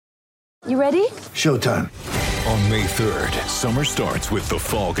You ready? Showtime. On May 3rd, summer starts with The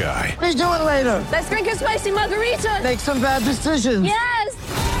Fall Guy. Let's do it later. Let's drink a spicy margarita. Make some bad decisions.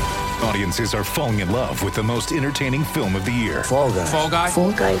 Yes! Audiences are falling in love with the most entertaining film of the year. Fall Guy. Fall Guy?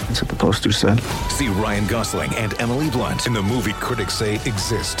 Fall guy. That's what the poster said. See Ryan Gosling and Emily Blunt in the movie critics say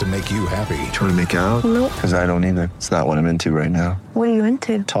exists to make you happy. Trying to make it out? Nope. Because I don't either. It's not what I'm into right now. What are you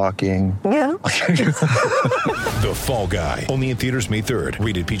into? Talking. Yeah. The Fall Guy. Only in theaters May 3rd.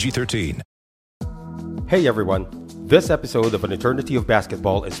 Rated PG-13. Hey everyone, this episode of An Eternity of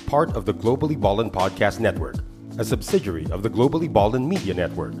Basketball is part of the Globally Ballin' Podcast Network, a subsidiary of the Globally Ballin' Media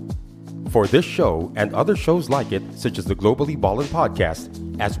Network. For this show and other shows like it, such as the Globally Ballin' Podcast,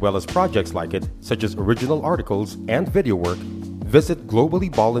 as well as projects like it, such as original articles and video work, visit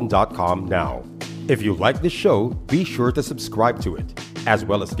globallyballin.com now. If you like this show, be sure to subscribe to it, as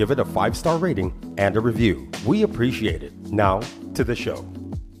well as give it a 5-star rating and a review. We appreciate it. Now, to the show.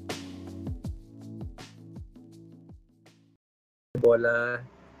 Bola,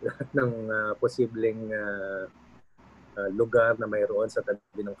 lahat ng posibleng lugar na mayroon sa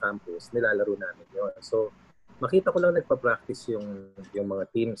tabi ng campus, nilalaro namin yun. So, makita ko lang nagpa-practice yung mga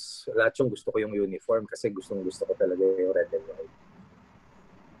teams. Lahat yung gusto ko yung uniform kasi gusto ko talaga yung red and white.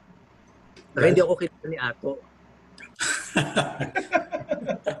 Saka hindi ako kita ni Ato.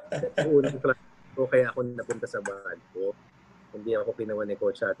 Unang class ko, kaya ako napunta sa bahay ko. Hindi ako pinawan ni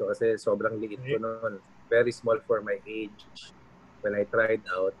Coach Ato kasi sobrang liit ko noon. Very small for my age. When I tried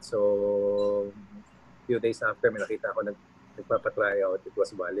out, so few days after may nakita ako nagpapa-try out, it was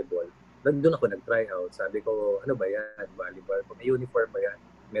volleyball. Doon ako nag-try out. Sabi ko, ano ba yan? Volleyball. May uniform ba yan?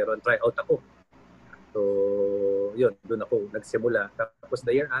 Meron, try out ako. So, yun, doon ako nagsimula. Tapos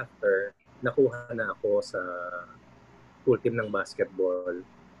the year after, nakuha na ako sa full team ng basketball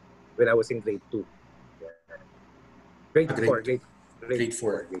when I was in grade 2. Yeah. Grade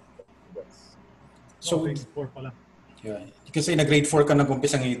 4. Yes. So, grade 4 pala. yeah. Kasi na grade 4 ka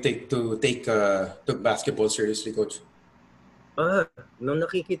nag-umpisang take basketball seriously, Coach? Nung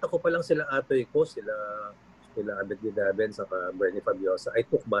nakikita ko pa lang sila Atoy ko, sila Abed Gidaben, saka Bernie Fabiosa, I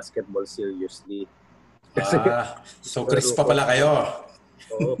took basketball seriously. So Chris pa pala kayo.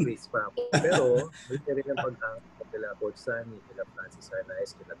 Oo, Chris pa ako. Pero, hindi rin ang pagkakot nila Coach Sunny, nila Francis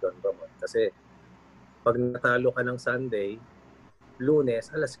Arnaiz, nila Don Ramon. Kasi, pag natalo ka ng Sunday, Lunes,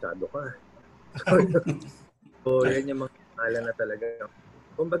 alaskado ka. So, yan yung mga pangalan na talaga.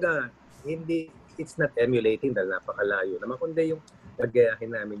 Kumbaga, it's not emulating dahil napakalayo naman. Kundi yung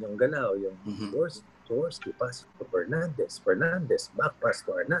nagayahin namin yung galaw, yung Jaworski, pass to Fernandez, back pass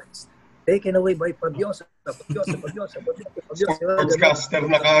to Arnaiz. Taken away by Fabiosa. Sportscaster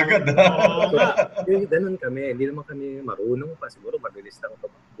na kaagad. Ganun kami. Hindi naman kami marunong pa. Siguro mabilis lang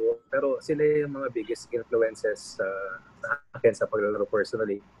tumakbo. Pero sila yung mga biggest influences sa akin sa paglalaro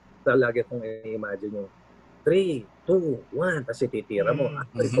personally. So, lagi kong i-imagine yung 3, 2, 1, tapos ititira mo.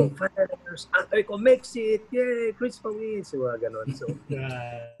 After ko fires, after ko makes it, yay, Chris Pawin. So, gano'n. So,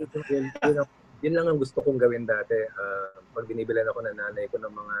 yun lang ang gusto kong gawin dati. Pag binibilan ako ng nanay ko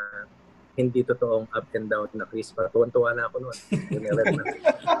ng mga hindi totoong up and down na Chris pa, tuwan-tuwa na ako noon.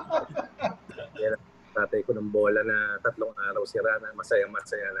 Tatay ko ng bola na 3 araw sira na,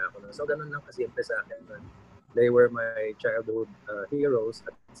 masaya-masaya na ako noon. So, gano'n lang kasimple sa akin. They were my childhood heroes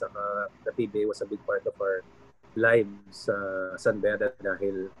at saka the PBA was a big part of our lives sa San Beda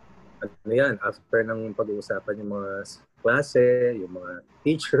dahil ano yan, after ng pag-uusapan yung mga klase, yung mga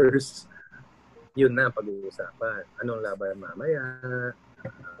teachers, yun na pag-uusapan. Anong laban mamaya?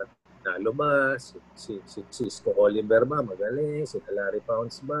 Talo ba? Si Cisco Oliver ba? Magaling? Si Larry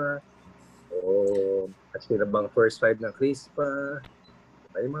Pounds ba? O at sila bang first 5 ng Chris pa?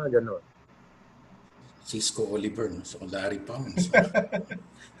 Ay mga ganon. Cisco Oliver, no? So Larry Pounds.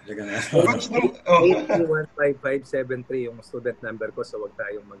 Coach, 815573 yung student number ko, so wag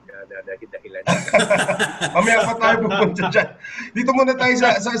tayong magdadahilan. Mamaya pa tayo pupunta dyan. Dito muna tayo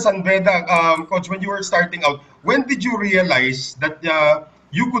sa San Beda. Coach, when you were starting out, when did you realize that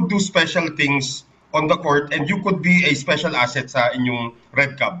you could do special things on the court and you could be a special asset sa inyong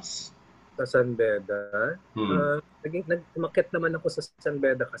Red Cubs? Sa San Beda, nag-umakyat naman ako sa San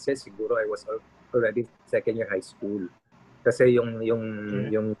Beda kasi siguro I was already second year high school. Kasi yung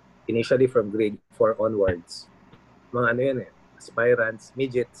initially from grade 4 onwards, mga ano yun aspirants,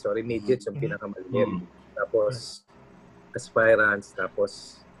 midgets yung pinakamaliit. Tapos aspirants,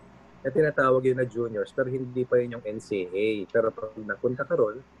 tapos tinatawag yun na juniors, pero hindi pa yun yung NCAA. Pero pag napunta ka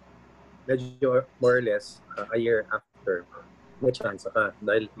ron, medyo more or less a year after, may chance ka.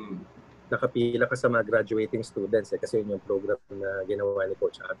 Dahil nakapila ka sa mga graduating students kasi yun yung program na ginawa ni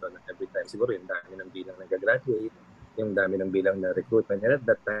Coach Ato na every time. Siguro yung dami ng bilang nag-graduate, yung dami ng bilang na recruitment. And at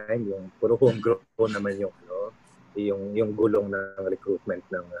that time, yung puro homegrown naman yung gulong ng recruitment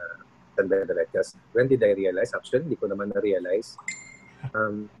ng San Beda Letras. When did I realize? Actually, hindi ko naman na-realize.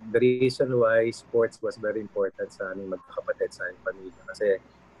 The reason why sports was very important sa aming magkakapatid, sa aming pamilya. Kasi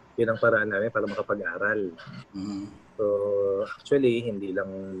yun ang paraan namin para makapag-aral. So, actually, hindi lang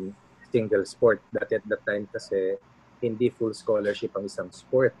single sport. Dati at that time kasi, hindi full scholarship ang isang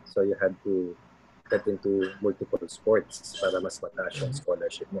sport. So, you had to get into multiple sports para mas mataas yung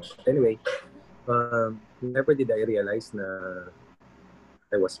scholarship mo. Anyway, never did I realize na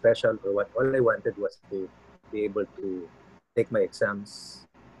I was special or what. All I wanted was to be able to take my exams,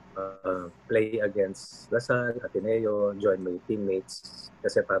 play against Lasal, Ateneo, join my teammates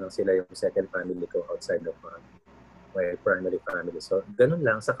kasi parang sila yung second family ko outside of my primary family. So, ganun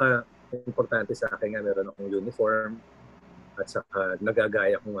lang. Saka, importante sa akin nga meron akong uniform at saka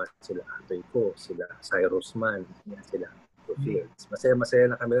nagagaya ko nga sila Atoy ko, sila Cyrus Man, sila Fields.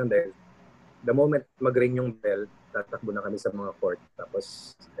 Masaya-masaya na kami lang dahil the moment mag-ring yung bell, tatakbo na kami sa mga court.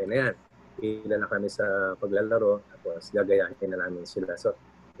 Tapos, ayun na yan. Pila na kami sa paglalaro. Tapos, gagayahin na namin sila. So,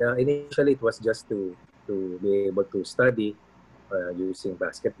 initially, it was just to be able to study using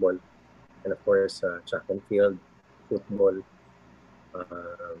basketball. And of course, track and field, football.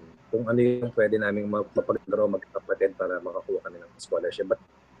 Kung ano yung pwede namin mapaglaro magkakapatid para makakuha kami ng scholarship. But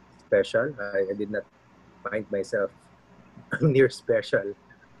special, I did not find myself near special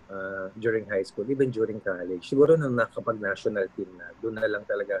during high school, even during college. Siguro nung nakapag-national team na, doon na lang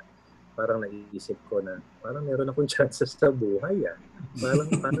talaga parang naisip ko na parang meron akong chances sa buhay. Parang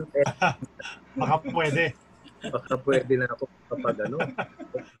baka pwede. Baka pwede na ako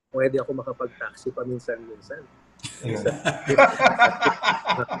pwede ako makapag-taxi paminsan-minsan.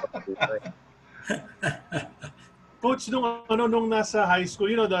 Coach, nung nasa high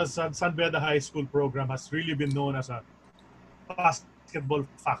school, the San Beda High School program has really been known as a basketball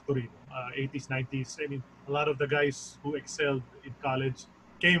factory. 80s, 90s. I mean, a lot of the guys who excelled in college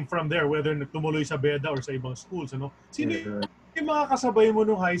came from there, whether tumuloy sa Beda or sa ibang schools. Sino yung mga kasabay mo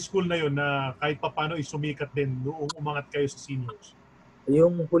nung high school na yun na kahit papano isumikat din noong umangat kayo sa seniors?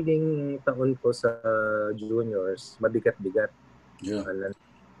 Yung huling taon ko sa juniors, mabigat-bigat. Yeah.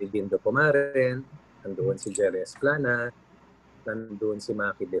 Si Dindo Pumaren, nandoon si Jerry Esplana, nandoon si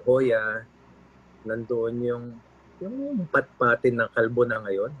Maki De Hoya, nandoon yung patpatin ng kalbo na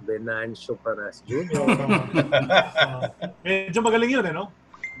ngayon, Venancio Paras Jr. Medyo magaling yun, no?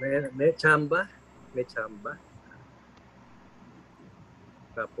 May chamba.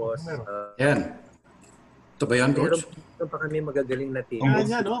 Tapos, yan. Ito ba yan, Coach? Meron pa kami magagaling na team.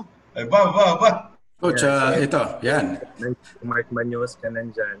 Yan, no? Ay, ba. Coach, ito, yan. Mark Manyos ka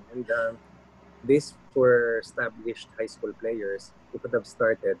nandyan. And these were established high school players who could have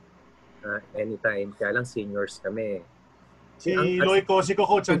started anytime. Kaya lang seniors kami. Si Loy Cosico,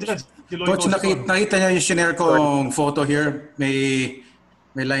 Coach. Si Loy Coach, nakita niya yung share kong photo here. May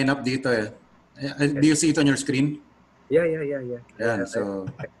lineup dito eh. Do you see it on your screen? Yeah. Yan, so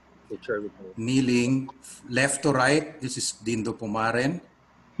picture with me. Kneeling left to right. This is Dindo Pumaren.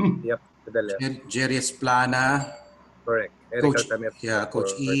 Yep, to the left. Jerry Esplana. Correct.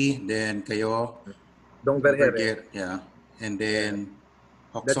 Coach E. Then kayo. Dong Berger. Yeah. And then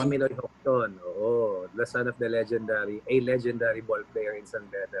Hoxton. That's Minoy Hoxton. Oh, the son of a legendary ball player in San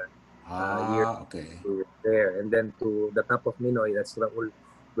Beda. Okay. There. And then to the top of Minoy, that's Raul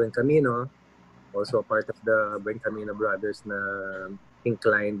Buencamino. Also part of the Buencamino brothers na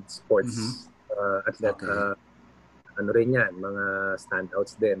inclined sports athlete. Okay. Ano rin yan, mga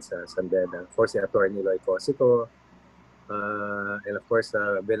standouts din sa San Beda. Of course, si Atty. Loy Cosico. And of course,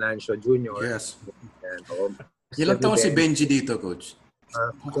 Venancio Jr. Yes. And, ilang taon si Benji dito, Coach?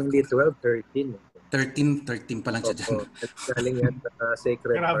 Kung hindi 12, 13. 13 pa lang siya dyan. Galing yan sa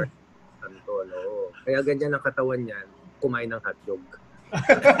Sacred Heart. Kaya ganyan ang katawan niyan, kumain ng hotdog.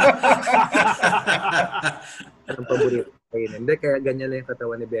 Anong paborito? Hindi, kaya ganyan lang yung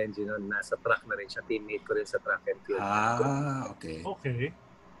katawan ni Benji noon. Nasa track na rin siya. Teammate ko rin sa track and field. Okay.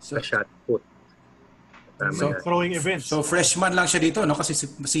 So, shot put. So, throwing events. So, freshman lang siya dito, no? Kasi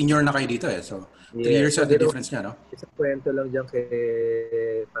senior na kayo dito eh. So, 3 years the difference niya, no? Isang kwento lang dyan kay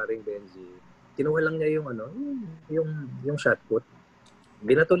paring Benji. Kinuha lang niya yung shot put.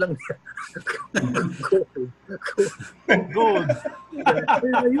 Binato lang niya. Gold.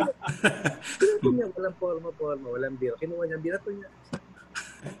 Binato niya. Walang forma. Walang biro. Kinuha niya. Binato niya.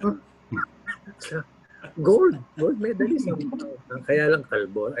 Gold medalist. Kaya lang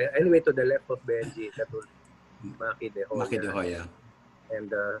kalbo. Anyway, to the left of Benji, Maki De Hoya.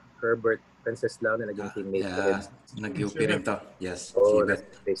 And Herbert Wenceslao na naging teammate ko rin. Nag-UP rin to. Yes. Oo,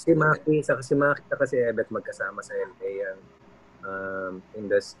 si Maki, saka si Maki, saka si Ebet magkasama sa LA yan. In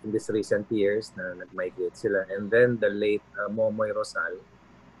this recent years na nag-migrate sila. And then the late Momoy Rosal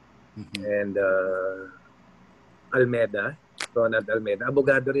and Almeda, Ronald Almeda.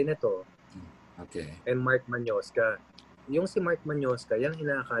 Abogado rin ito. Okay. And Mark Manyosca. Yung si Mark Manyosca, yung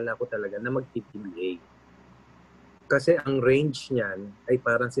inaakala ko talaga na mag-PBA. Kasi ang range niyan ay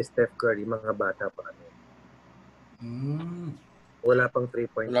parang si Steph Curry, mga bata pa kami. Wala pang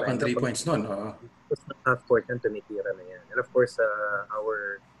 3-point line. Wala pang 3 points nun. Tapos na half court yan, tumitira na yan. And of course,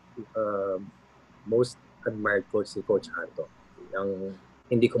 our most admired coach, si Coach Anto. Ang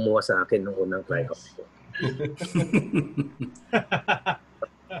hindi kumuha sa akin nung unang try-out ko.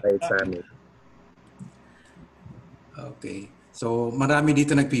 Right sa amin. Okay. So, marami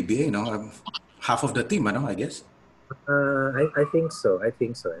dito nag-PBA, no? Half of the team, ano, I guess? I think so. And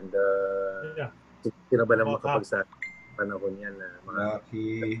sino ba lang makapagsabi panahon yan na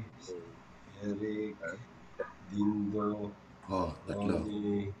Maki, Eric, Dindo,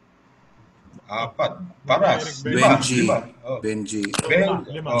 Tony, apat, Paras, Benji, lima.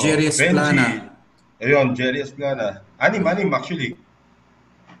 Jerry Esplana. Ayun, Jerry Esplana. Anim actually.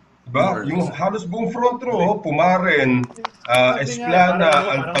 Diba? Yung halos buong front row, Pumaren,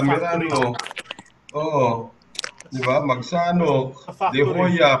 Esplana, Altamirano, diba? Magsanok, De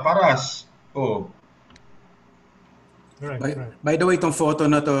Hoya, Paras. By the way, itong photo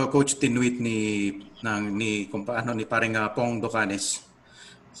na to, Coach, tinweet ni paring Pong Docanes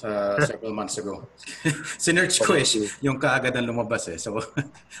sa several months ago. Sinerch ko yung kaagad ang lumabas So,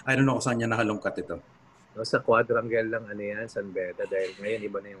 I don't know kung saan niya nakalungkat ito. Sa quadrangle lang San Beda, dahil ngayon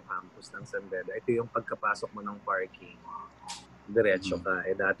iba na yung campus ng San Beda. Ito yung pagkapasok mo ng parking. Diretso ka.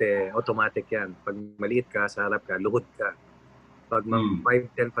 Dati automatic yan. Pag maliit ka, sa harap ka, luhod ka. Pag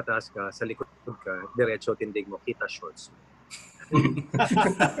 5-10 pataas ka, sa likod ka, diretso tindig mo, kita shorts mo.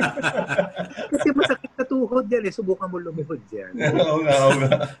 Kasi masakit na tuhod yan Subukan mo lumuhod yan. Oo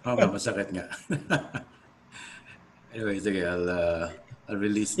nga. Masakit nga. Anyway, sige, I'll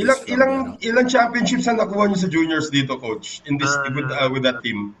release this. Ilang championships ang nakuha niyo sa juniors dito, Coach? In this with that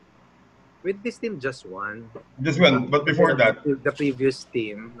team? With this team, just one. Just one, but before that? The previous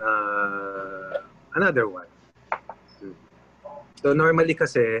team, another one. So normally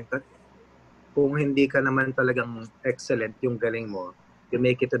kasi, kung hindi ka naman talagang excellent yung galing mo, you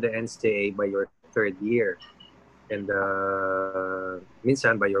make it to the NCAA by your 3rd year. And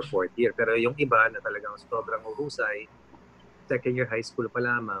minsan by your 4th year. Pero yung iba na talagang sobrang uhusay, 2nd year high school pa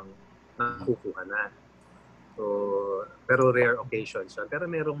lamang, nakukuha na. So, pero rare occasions yun. Pero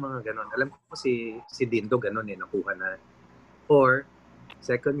merong mga ganon. Alam ko si Dindo ganon nakuha na. Or,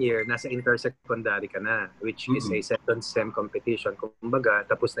 2nd year, nasa intersecondary ka na, which is a second SEM competition. Kumbaga,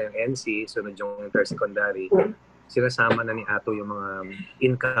 tapos na yung NC, sunod yung intersecondary. Sinasama na ni Ato yung mga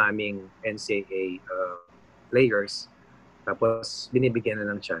incoming NCAA players. Tapos, binibigyan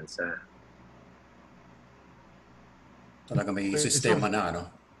na ng tsansa. Talaga may sistema na, ano?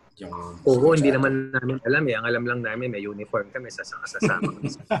 Oo, hindi naman namin alam Ang alam lang namin, may uniform kami, sasama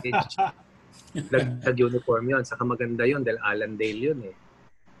kami sa stage. Nag-uniform yun. Saka maganda yun dahil Allendale yun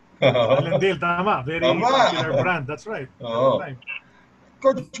Allendale, tama. Very popular brand. That's right.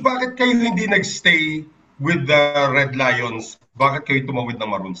 Coach, bakit kayo hindi nag-stay with the Red Lions? Bakit kayo tumawid ng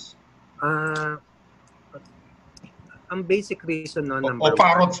Maroons? Ang basic reason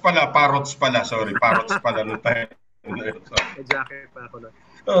Parrots pala. Sorry, Parrots pala nung time. Jacket pa ako nun.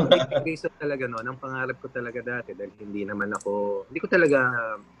 Ang basic reason talaga ang pangarap ko talaga dati dahil hindi ko talaga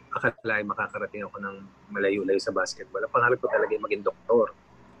akalain makakarating ako ng malayo-layo sa basketball. Ang pangarap ko talaga yung maging doktor.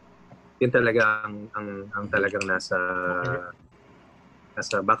 Yun talaga ang talagang nasa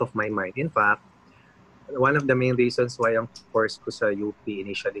back of my mind. In fact, one of the main reasons why ang course ko sa UP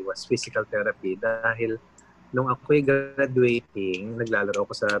initially was physical therapy dahil nung ako'y graduating, naglalaro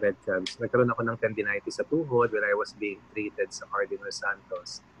ako sa Red Cubs. Nagkaroon ako ng tendinitis sa tuhod where I was being treated sa Cardinal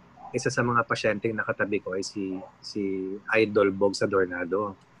Santos. Isa sa mga pasyenteng nakatabi ko ay si Idol Bog sa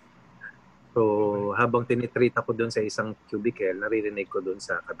Dornado. So, habang tinitreat ako doon sa isang cubicle, naririnig ko doon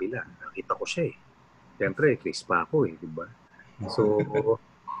sa kabila. Nakita ko siya Siyempre, Chris pa ako di ba? So,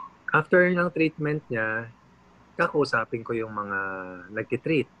 after ng treatment niya, kakausapin ko yung mga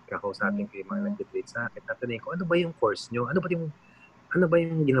nagtitreat. Kakausapin ko yung mga nagtitreat sa akin. Tatanungin ko, ano ba yung course nyo? Ano ba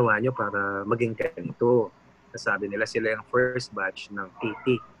yung ginawa nyo para maging ganito? Sabi nila sila yung first batch ng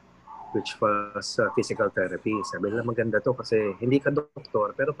PT, which was physical therapy. Sabi nila maganda to kasi hindi ka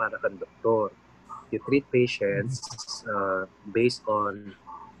doktor pero para kang doktor. You treat patients based on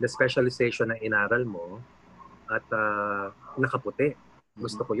the specialization na inaral mo at nakaputi.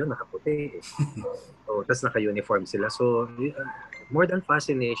 Gusto ko yun, nakaputi. So, tapos naka-uniform sila. So, more than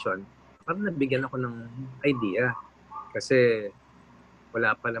fascination, parang nabigyan ako ng idea. Kasi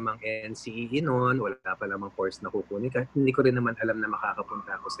wala pa lamang NCEE noon, wala pa lamang course na kukunin. Kahit hindi ko rin naman alam na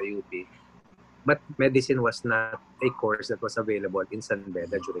makakapunta ako sa UP. But medicine was not a course that was available in San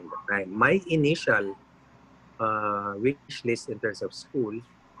Beda during that time. My initial wish list in terms of school,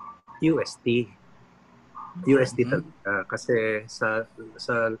 UST. UST talaga. Kasi sa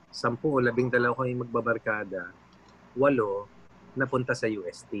 10 o 12 ko yung magbabarkada, 8 napunta sa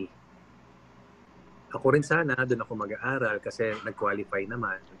UST. Ako rin sana, doon ako mag-aaral kasi nag-qualify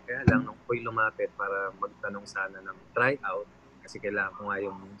naman. Kaya lang, nung ako'y lumapit para magtanong sana ng tryout, kasi kailangan ko nga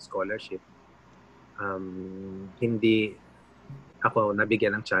yung scholarship, hindi ako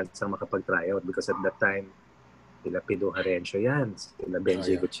nabigyan ng chance ang makapag-tryout because at that time, sila Pido Harencio yan, sila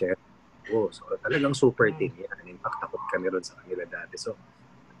Benji Gutierrez. So talagang super team yan. In fact, takot kami ron sa kanila dati. So,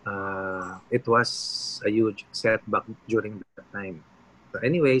 it was a huge setback during that time. So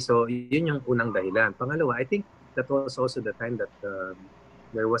anyway, so yun yung unang dahilan. Pangalawa, I think that was also the time that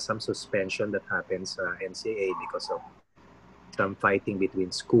there was some suspension that happened sa NCAA because of some fighting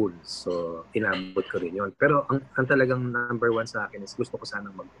between schools. So inabot ko rin yun. Pero ang talagang number one sa akin is gusto ko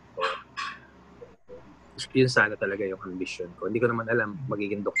sanang mag-doktor. Yun sana talaga yung ambition ko. Hindi ko naman alam,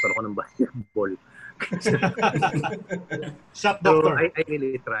 magiging doktor ko ng basketball. Shot doctor. So I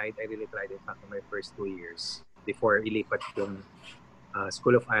really tried. In fact, in my first 2 years before ilipat yung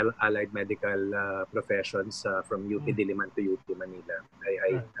School of Allied Medical Professions from UP Diliman to UP Manila.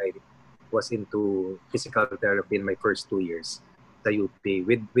 I was into physical therapy in my first 2 years sa UP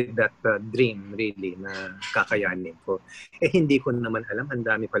with that dream really na kakayanin ko. Hindi ko naman alam, ang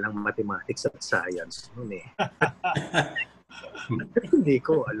dami palang mathematics at science noon eh. Hindi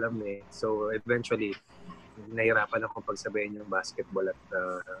ko alam eh. So eventually, nahirapan akong pagsabayin yung basketball at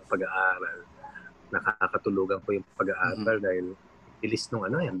pag-aaral. Nakakatulugan ko yung pag-aaral dahil bilis nung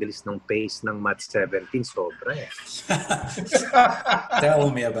bilis nung pace ng Math 17, sobra eh. Tell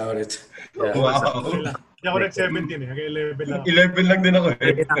me about it. Yeah. Wow. Hindi ako nag-17 eh. Hanggang 11 lang. 11 lang din ako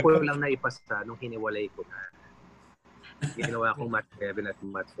eh. Ako lang naipasa nung hiniwalay ko na. Ginawa kong Math 7 at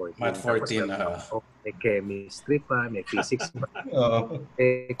Math 14. Math 14, may chemistry pa, may physics pa.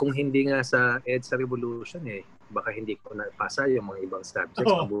 Kung hindi nga sa EDSA Revolution baka hindi ko napasa yung mga ibang subjects.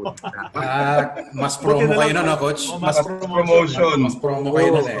 Mas promo kayo na, no, Coach? Mas promotion. Mas promo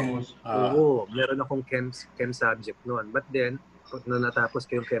kayo na Oo, meron akong chem subject noon. But then, nung natapos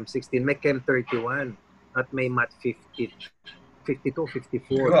ko yung Chem 16, may Chem 31 at may Math 52, 54.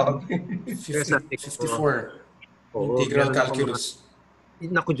 54. Integral calculus.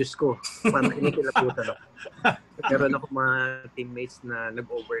 Naku, Diyos ko. Parang inikilaputan ako. Meron ako mga teammates na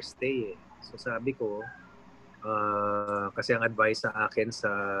nag-overstay eh. So sabi ko, kasi ang advice sa akin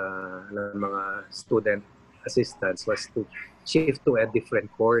sa mga student assistants was to shift to a different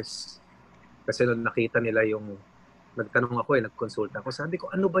course. Kasi nung nakita nila yung, nagtanong ako nagkonsulta ako, sabi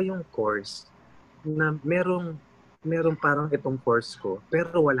ko, ano ba yung course na merong parang itong course ko,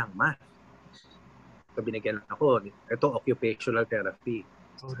 pero walang math. So binigyan ako, ito occupational therapy.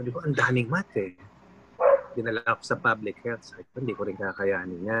 So, sabi ko, ang daming math eh. Dinala ako sa public health. Sabi ko, hindi ko rin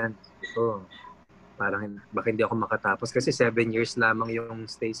kakayanin yan. So, parang baka hindi ako makatapos kasi 7 years lamang yung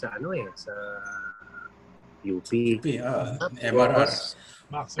stay sa sa UP. MRR.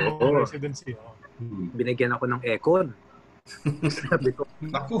 Maximum residency. Binigyan ako ng econ. Sabi ko,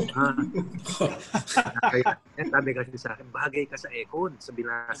 sabi kasi sa akin, bagay ka sa econ. So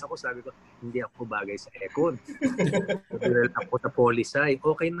binasa ko, sabi ko, hindi ako bagay sa econ. Sabi ako sa Polisay.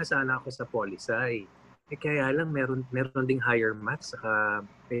 Okay na sana ako sa Polisay. Kaya lang, meron ding higher maths saka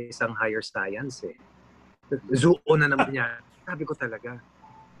isang higher science eh. Zoo na naman yan. Sabi ko talaga,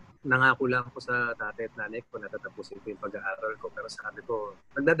 nangako lang ako sa tatay at nanay ko na tatapusin ko yung pag-aaral ko. Pero sabi ko,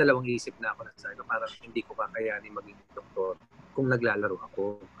 nagdadalawang isip na ako na sabi ko, parang hindi ko kakayanin maging doktor kung naglalaro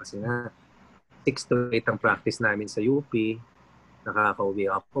ako. Kasi nga, 6 to 8 ang practice namin sa UP.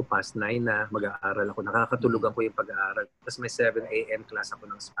 Nakakauwi ako, past 9 na, mag-aaral ako. Nakakatulugan ko yung pag-aaral. Tapos may 7 a.m. class ako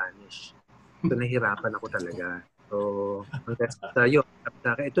ng Spanish. So, nahirapan ako talaga. So, hanggang sa iyo,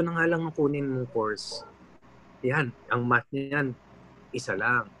 ito na nga lang ang kunin mong course. Yan, ang math niyan, isa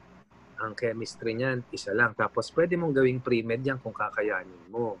lang. Ang chemistry niyan, isa lang. Tapos pwede mong gawing pre-med yan kung kakayanin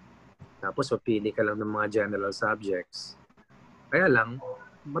mo. Tapos mapili ka lang ng mga general subjects. Kaya lang,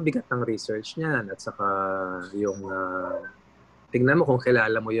 mabigat ang research niyan. At saka yung, tingnan mo kung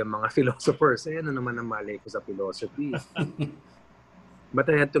kilala mo yung mga philosophers. Ano naman ang malay ko sa philosophy. But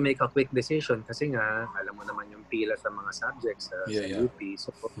I had to make a quick decision kasi nga, alam mo naman yung pila sa mga subjects sa UP. So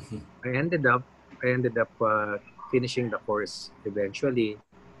I ended up finishing the course eventually.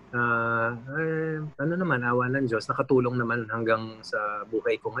 Ano naman, awa ng Diyos, nakatulong naman hanggang sa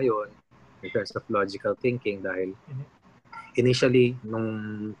buhay ko ngayon in terms of logical thinking dahil initially, nung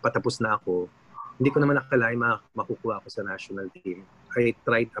patapos na ako, hindi ko naman nakalain makukuha ako sa national team. I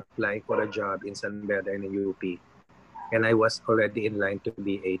tried applying for a job in San Beda in the UP and I was already in line to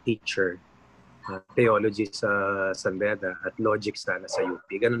be a teacher, theology sa San Beda at logic sana sa UP.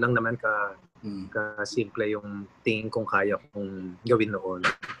 Ganun lang naman ka-simple yung tingin kong kaya kong gawin noon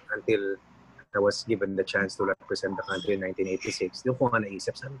until I was given the chance to represent the country in 1986. Doon ko nga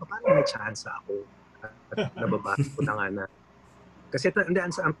naisip, sabi ko, paano may chance ako? At nababasa ko na nga na. Kasi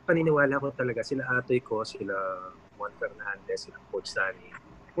ang paniniwala ko talaga, sila atoy ko, sila Juan Fernandez, sila Coach Sani,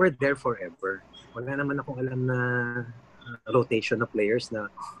 we're there forever. Wala naman akong alam na rotation of players na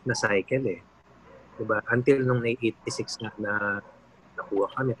cycle eh. Diba? Until nung 86 na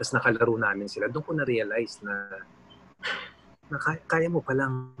nakuha kami, tapos nakalaro namin sila, doon ko na-realize na kaya mo pala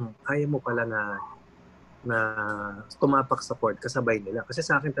na tumapak sa court kasabay nila. Kasi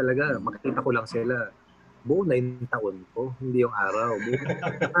sa akin talaga, makikita ko lang sila, buo na yung taon ko, hindi yung araw.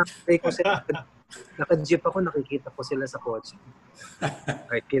 Naka-jeep ako, nakikita ko sila sa kotse.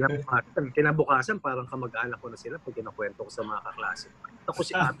 Ay, kinabukasan, parang kamag-anak ko na sila pag kinakwento ko sa mga kaklase. Ako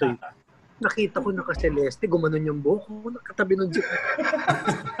si Atoy, nakita ko naka-celeste, gumanon yung buhok ko, nakatabi ng jeep.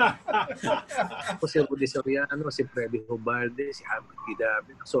 Ako si Rudy Soriano, si Freddy Hubalde, si Hamid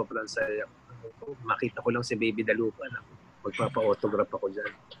Gidabi, sobrang saya. Makita ko lang si Baby Dalupa na magpapa-autograph ako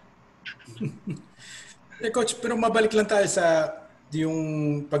dyan. Coach, pero mabalik lang tayo sa yung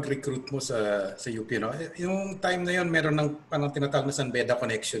pag-recruit mo sa UP, no? Yung time na yon meron ng parang tinatawag na San Beda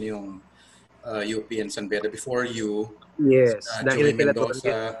connection yung UP and San Beda before you. Yes, dahil Joey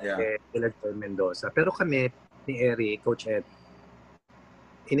Mendoza. Joey Mendoza. Pero kami ni Eric, Coach Ed,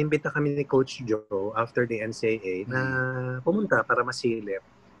 inimbita kami ni Coach Joe after the NCAA na pumunta para masilip.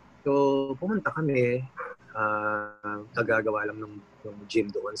 So, pumunta kami, nagagawa lang ng gym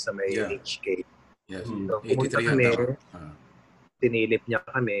doon sa may HK. Yes. So, pumunta kami, sinilip niya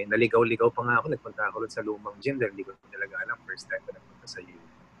kami, naligaw-ligaw pa nga ako, nagpunta ako sa lumang gym dahil hindi ko talaga alam, first time ko nagpunta sa U.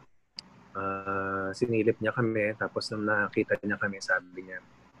 Sinilip niya kami, tapos nung nakita niya kami, sabi niya,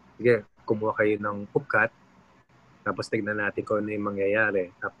 sige, kumuha kayo ng upcut, tapos tignan natin kung ano yung mangyayari,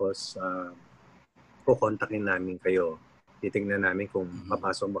 tapos kukontakin namin kayo. Titignan namin kung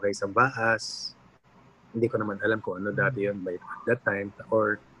papasok ba kayo sa baas. Hindi ko naman alam kung ano dati yun by that time,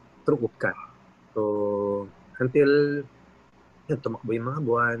 or through upcut. So, until tumakbo yung mga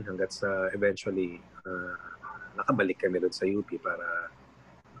buwan hanggat sa eventually nakabalik kami doon sa UP para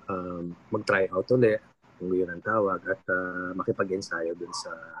mag-try out ulit, kung yun ang tawag, at makipag-ensayo doon sa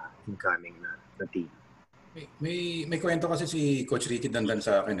incoming na team. May kwento kasi si Coach Ricky Dandan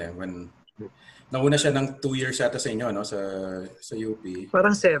sa akin when nauna siya ng 2 years yata sa inyo, no? Sa UP.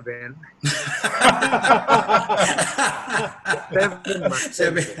 Parang 7.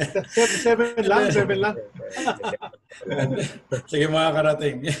 7 lang. Sige mga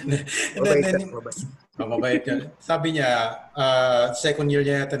karating. Mabait ka. Sabi niya, second year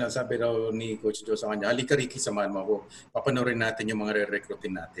niya yata, sabi raw ni Coach Joe sa kanya, halika Ricky, samahan mo ako. Papanoorin natin yung mga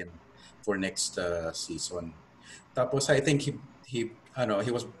re-recruitin natin for next season. Tapos I think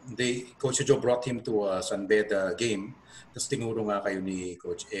Coach Joe brought him to a San Beda game. Tapos tinuro nga kayo ni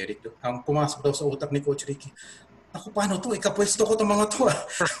Coach Eric. Ang pumasok daw sa utak ni Coach Ricky, ako, paano to? Ikapwesto ko itong mga to.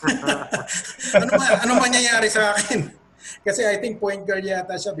 Ano mangyayari sa akin? Kasi I think point guard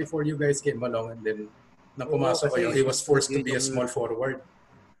yata siya before you guys came along, and then na pumasok kayo, he was forced to be a small forward.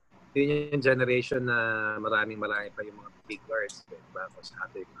 Yun yung generation na marami pa yung mga big guards. Diba? Kasi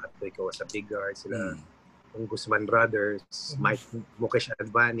atoy ko was a big guard. Sila yung Guzman Brothers, Mike Mukesh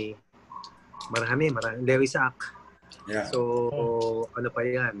Advani, marami, Larry Sack. Yeah. So, ano pa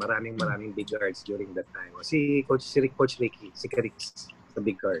yan, maraming big guards during that time. Si Coach Ricky, si Carix, the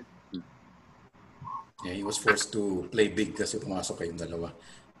big guard. Yeah, he was forced to play big kasi pumasok kayong dalawa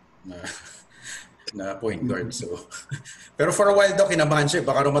na point guard. So, pero for a while daw, kinabahan siya.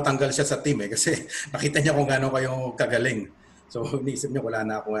 Baka matanggal siya sa team kasi nakita niya kung gaano kayo kagaling. So, iniisip niya, wala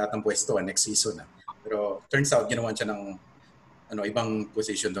na akong atang pwesto next season. Pero turns out, ginawan siya ng ibang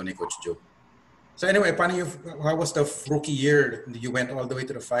position daw ni Coach Joe. So anyway, how was the rookie year? You went all the way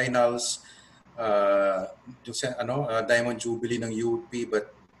to the finals, Diamond Jubilee ng UP,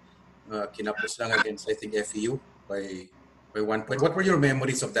 but kinapos lang against, I think, FEU by 1 point. What were your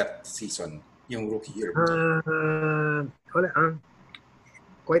memories of that season, yung rookie year?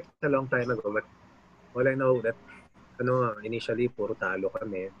 Quite a long time ago, but all I know that initially, puro talo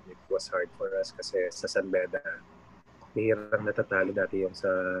kami. It was hard for us kasi sa San Beda, bihirang natatalo dati yung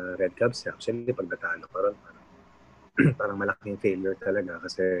sa Red Cubs. Actually, pag natalo, parang parang malaking failure talaga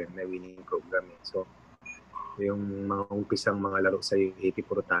kasi may winning program eh. So, yung mga umpisang mga laro sa UAP,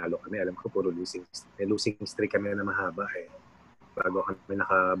 puro talo kami. Alam ko, puro losing streak kami na mahaba eh. Bago kami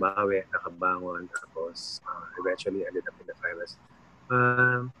nakabawi, nakabangon, tapos eventually ended up in the finals.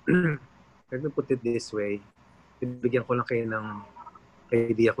 Let me put it this way. Bibigyan ko lang kayo ng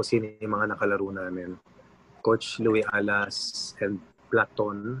idea ko sino yung mga nakalaro namin. Coach Louie Alas and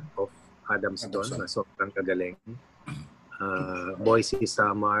Platon of Adamston na sobrang kagaling. Boise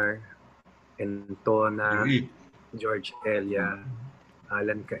Samar, Entona, George Elia,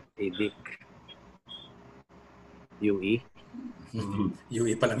 Alan Kaidik, UE.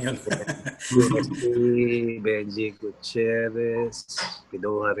 UE pa lang yun. Benji Gutierrez,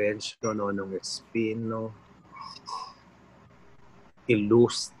 Pido Harencio, Nonong Espino,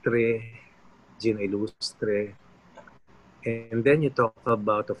 Ilustre, Gino Ilustre. And then you talk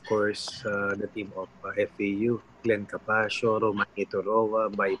about, of course, the team of FAU, Glenn Capasio, Romanito Roa,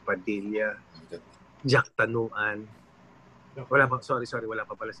 Bay Padilla, Jack Tanuan. Wala pa, sorry, wala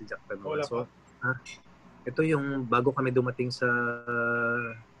pa pala si Jack Tanuan. So, ito yung bago kami dumating sa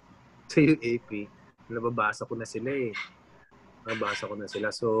UAP, nababasa ko na sila eh. Nababasa ko na sila.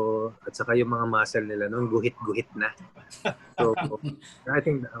 So, at saka yung mga muscle nila noon, guhit-guhit na. So, I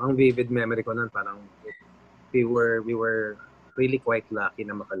think ang vivid memory ko noon, parang we were really quite lucky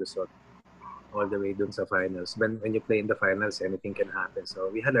na makalusot all the way dun sa finals. When you play in the finals, anything can happen. So,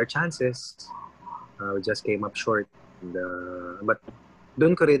 we had our chances. We just came up short. And, but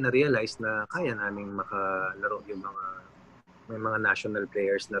doon ko rin na-realize na kaya naming makalaro yung may mga national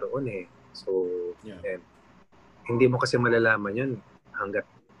players na roon eh. So, and, hindi mo kasi malalaman yun hanggat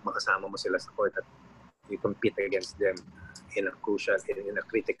makasama mo sila sa court at you compete against them in a crucial, in a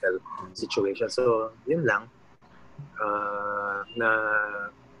critical situation. So, yun lang. Na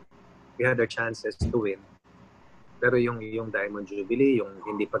we had our chances to win. Pero yung Diamond Jubilee, yung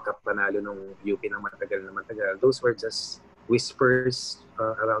hindi pagkapanalo ng UP ng matagal, those were just whispers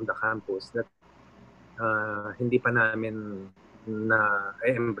around the campus that hindi pa namin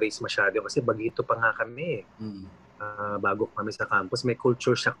na-embrace masyado kasi bagito pa nga kami. Bago kami sa campus, may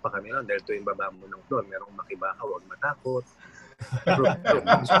culture shock pa kami noon dahil tuwing baba mo ng floor, merong makibaka, huwag matakot.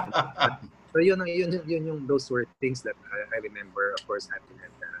 So yun yung those were things that I remember, of course, happy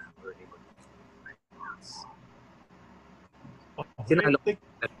that we were able to sinalo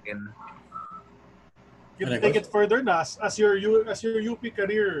natin. Take it further na as your UP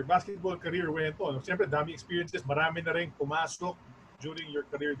career, basketball career went on. Siyempre, dami experiences, marami na rin pumasok during your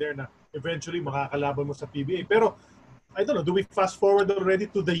career there na eventually makakalaban mo sa PBA. Pero, I don't know, do we fast forward already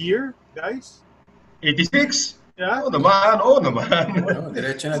to the year, guys? 86? Yeah? Oo naman.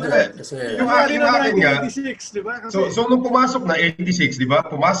 Diretso na din. Kasi yung akin nga, 86, di ba? So nung pumasok na 86, di ba?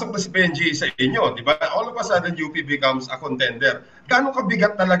 Pumasok na si Benji sa inyo, di ba? All of a sudden, UP becomes a contender. Gaano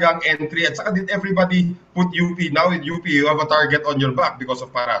kabigat talaga ang entry? At saka did everybody put UP? Now with UP, you have a target on your back because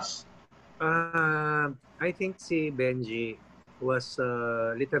of Paras. I think si Benji was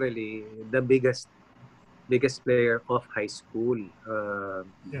literally the biggest player of high school.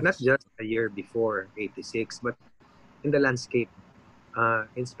 Yes. Not just a year before, 86, but in the landscape.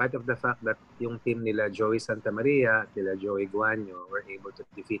 In spite of the fact that yung team nila Joey Santa Maria, nila Joey Guanyo were able to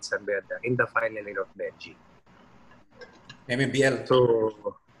defeat San Beda in the final of Benji. MMBL. So,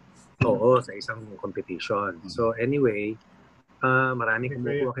 oo, sa isang competition. So anyway, maraming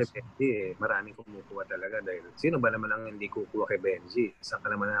kumukuha kay Benji eh. Maraming kumukuha talaga dahil sino ba naman ang hindi kukuha kay Benji? Saan ka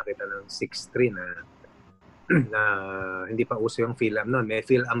naman nakita ng 6'3" na hindi pa uso yung Phil-Am noon. May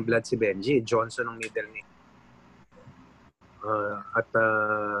Phil-Am blood si Benji. Johnson ang middle name. At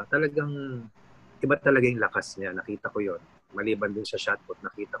talagang iba talaga yung lakas niya. Nakita ko yon. Maliban din sa shot put.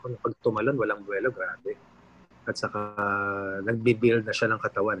 Nakita ko na pag tumalon, walang buwelo. Grabe. At saka nagbibuild na siya ng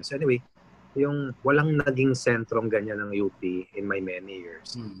katawan. So anyway, yung walang naging sentrong ganyan ng UP in my many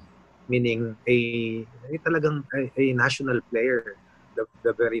years. Meaning, talagang a national player.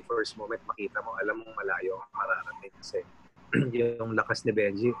 The very first moment makita mo, alam mong malayo ang mararating kasi yung lakas ni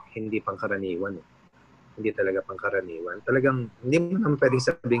Benji, hindi pangkaraniwan. Hindi talaga pangkaraniwan. Talagang, hindi mo naman pwedeng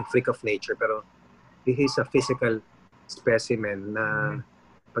sabing freak of nature, pero he is a physical specimen na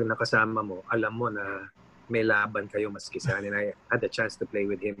pag nakasama mo, alam mo na may laban kayo maski sa and I had the chance to play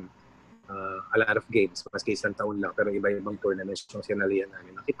with him a lot of games, maski isang taon lang, pero iba-ibang tournaments yung sinalihan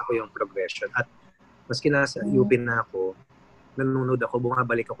namin. Nakita ko yung progression at maski nasa UP na ako, nanonood ako,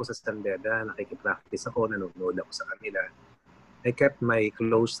 bumabalik ako sa San Beda, nakikipractice ako, nanonood ako sa kanila. I kept my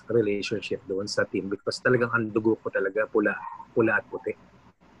close relationship doon sa team because talagang ang dugo ko talaga pula at puti.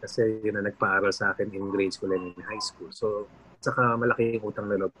 Kasi yun na nagpaaral sa akin in grade school and in high school. So, saka malaki yung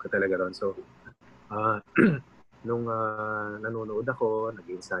utang na loob ko talaga ron. So, nung nanonood ako,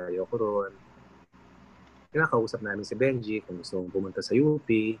 nag-ensayo ko ron, kinakausap namin si Benji kung gusto mong pumunta sa UP,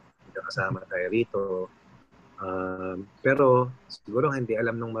 kasama tayo rito. Pero siguro hindi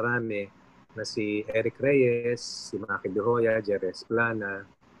alam nung marami na si Eric Reyes, si Maki De Hoya, Jerez Plana,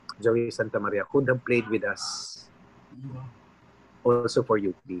 Joey Santa Maria could have played with us also for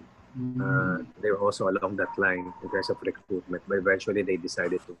UP. They were also along that line in terms of recruitment, but eventually they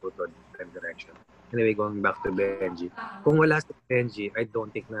decided to go to a different direction. Anyway, going back to Benji. Kung wala si Benji, I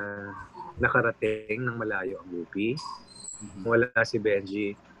don't think na nakarating ng malayo ang UP. Kung wala si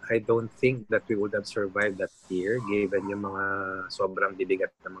Benji, I don't think that we would have survived that year given yung mga sobrang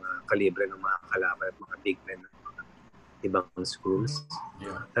bibigat na mga kalibre ng mga kalaban at mga big men ng mga ibang schools.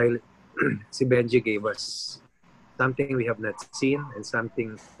 Yeah. Dahil si Benji gave us something we have not seen and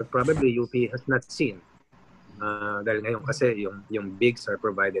something that probably UP has not seen. Dahil ngayon kasi yung bigs are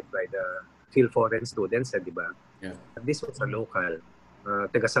provided by the Phil Foreign students, di ba? Yeah. This was a local,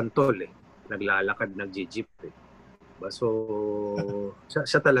 taga Santol naglalakad, nag-jeep So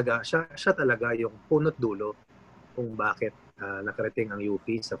siya talaga yung punot dulo kung bakit nakarating ang UP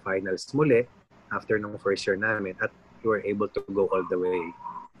sa finals muli after nung first year namin at we were able to go all the way.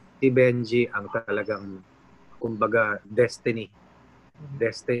 Si Benji ang talagang kumbaga destiny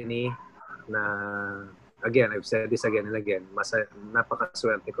na again, I've said this again and again,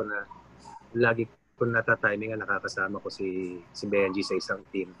 napakaswerte ko na lagi ko natatimingan nakakasama ko si Benji sa isang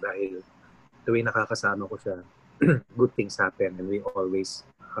team dahil tuwing nakakasama ko siya, good things happen and we always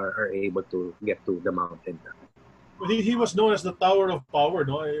are able to get to the mountain. Well, he was known as the Tower of Power,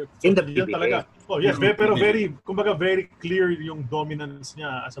 no? In the PBA. Talaga. Oh, yes, pero kumbaga very clear yung dominance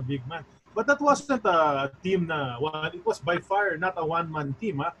niya as a big man. But that wasn't a team it was by far not a one-man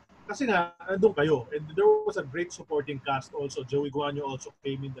team, ha? Kasi nga, andun kayo. And there was a great supporting cast also. Joey Guanyo also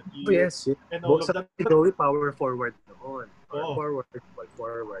came in that year. Oh, yes. And all of that. Joey power forward noon.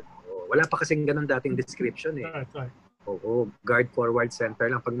 Forward. Wala pa kasing ganun dating description eh. Right. Oo, guard, forward, center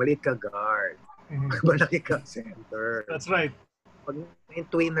lang. Pag maliit ka, guard. Pag malaki ka, center. That's right. Pag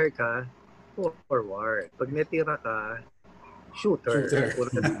twinner ka, forward. Pag netira ka, shooter.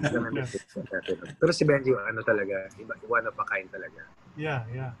 Pero si Benji, talaga, one of a kind talaga.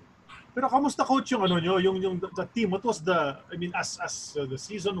 Yeah. Pero kamusta coach yung yung the team? What was as the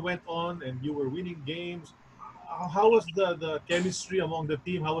season went on and you were winning games, how was the chemistry among the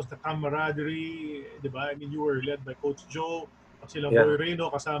team? How was the camaraderie? Diba? I mean, you were led by Coach Joe. Sila Boy Reyno,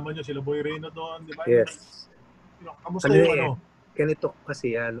 kasama nyo sila Boy Reyno doon. Diba? Yes. Kamusta yung Ganito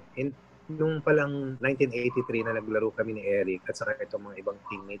kasi nung palang 1983 na naglaro kami ni Eric at saka itong mga ibang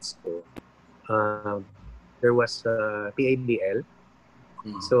teammates ko, there was PABL.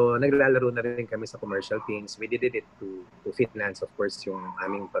 So, naglalaro na rin kami sa commercial teams. We did it to finance, of course, yung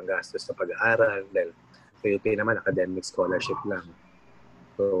aming panggastos sa pag-aaral. Dahil sa UP naman, academic scholarship lang.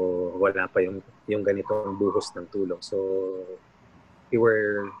 So, wala pa yung ganitong buhos ng tulong. So, we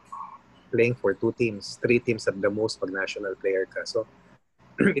were playing for 2 teams, 3 teams at the most pag national player ka. So,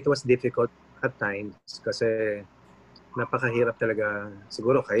 it was difficult at times kasi napakahirap talaga.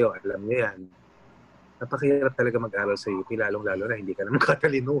 Siguro kayo, alam niyo yan. Napakahirap talaga mag-aral sa UP, lalong-lalo na hindi ka naman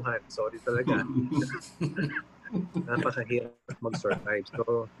katalinuhan. Sorry talaga. Napakahirap mag-survive.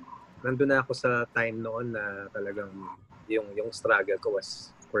 So, nandun na ako sa time noon na talagang yung struggle ko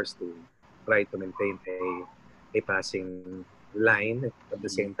was first to try to maintain a passing line at the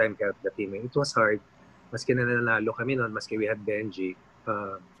same time help the team. It was hard. Maski na nanalo kami noon, maski we had Benji.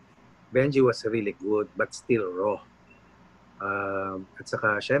 Benji was really good but still raw. At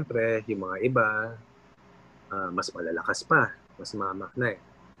saka syempre, yung mga iba, mas malalakas pa. Mas mamak na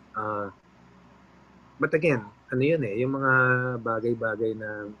but again, yung mga bagay-bagay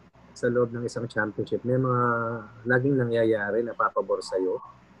na sa loob ng isang championship, may mga laging nangyayari na papabor sa'yo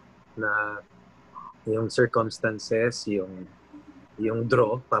na yung circumstances, yung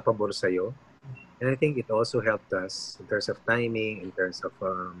draw, papabor sa'yo. And I think it also helped us in terms of timing, in terms,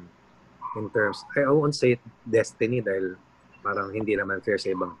 I won't say destiny dahil parang hindi naman fair sa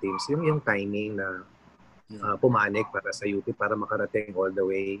ibang teams. Yung timing na pumanik para sa UP para makarating all the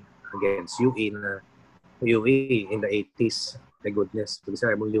way against UE in the 80s. My goodness, pag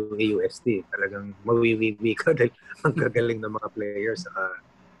sabi mo UE UST, talagang mawiwiwi ka dahil ang gagaling ng mga players.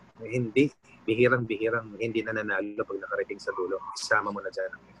 Bihirang hindi na nanalo pag nakarating sa dulo. Isama mo na dyan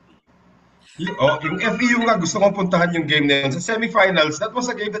ang FEU. Yung FEU nga, gusto kong puntahan yung game na yun. Sa semifinals, that was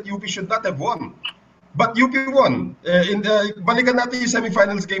a game that UP should not have won. But UP won. Balikan natin yung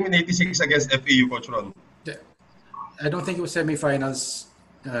semifinals game in 86 against FEU, Coach Ron. I don't think it was semifinals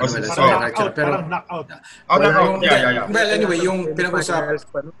Parang knockout. Well, anyway, yung pinag-usap.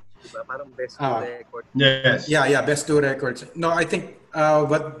 Diba? Parang best two record. Yes. Yeah, best two records. No, I think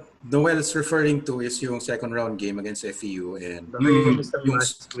what Noel's referring to is yung second round game against FEU and yung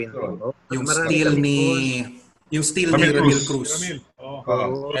steal ni Ramil Cruz. Si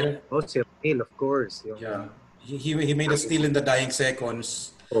Ramil, of course. He made a steal in the dying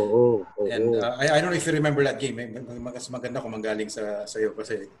seconds. And I don't know if you remember that game. Mas maganda kung manggaling sa iyo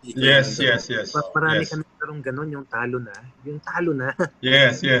kasi yes. Marami kami karong ganun yung talo na.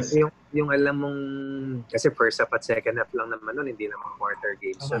 Yes. yung alam mong kasi first half at second half lang naman noon, hindi naman quarter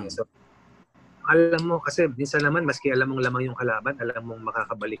games. So alam mo kasi minsan naman maski alam mong lamang yung kalaban, alam mong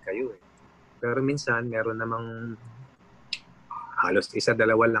makakabalik kayo eh. Pero minsan meron namang halos isa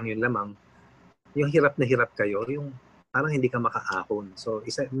dalawa lang yung lamang. Yung hirap na hirap kayo, yung parang hindi ka makaahon. So,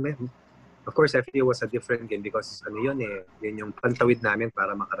 of course, FEU was a different game because yun yung pantawid namin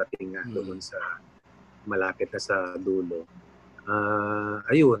para makarating nga doon sa malapit na sa dulo.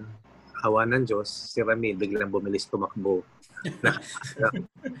 Ayun, awa ng Diyos, si Ramil biglang bumilis tumakbo.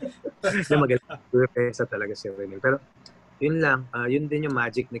 Yung magaling defensa talaga si Ramil. Pero yun lang, yun din yung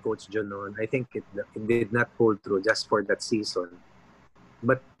magic ni Coach John noon. I think it did not hold through just for that season.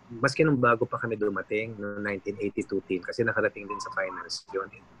 But maski nung bago pa kami dumating noong 1982 team kasi nakarating din sa finals yun.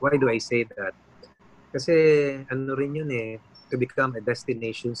 Why do I say that? Kasi rin yun to become a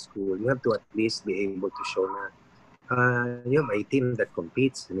destination school, you have to at least be able to show na you have a team that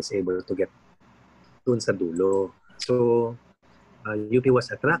competes and is able to get dun sa dulo. So, UP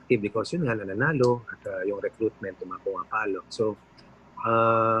was attractive because yun nga nananalo at yung recruitment pumapalo. So,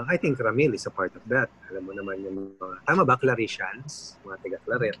 I think Ramil is a part of that. Alam mo naman yung mga, tama ba, Claretians? Mga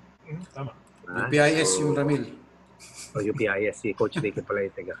taga-Claret. Tama. UPIS yung Ramil. UPIS, si Coach Ricky pala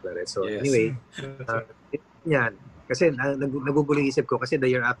yung taga-Claret. So anyway, yan. Kasi nagugulo isip ko kasi the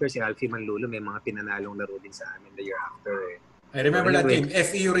year after si Alfie Manlulo may mga pinanalong laro din sa amin the year after. I remember that game.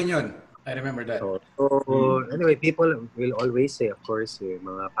 FEU rin yun. I remember that. So anyway, people will always say, of course,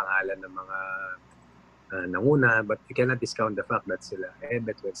 mga pangalan ng mga nanguna, but you cannot discount the fact that sila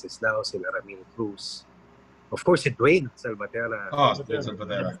Ebet Wenceslao, sila Ramil Cruz. Of course, si Dwayne Salvatierra. Dwayne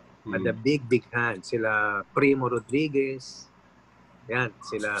Salvatierra. At the big hand. Sila Primo Rodriguez. Yan,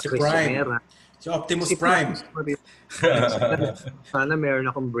 sila si Chris Mera. Si Optimus Prime. Sana meron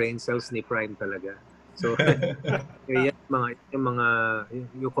akong brain cells ni Prime talaga. So, you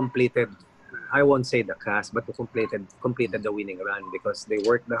completed, I won't say the cast, but you completed the winning run because they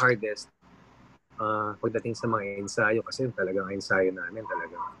worked the hardest. Pagdating sa mga ensayo, kasi talagang ensayo namin,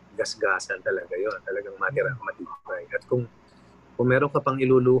 talagang gasgasan talaga yun. Talagang matibay. At kung meron ka pang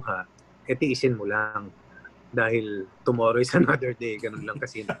iluluha, tiisin mo lang. Dahil tomorrow is another day. Ganun lang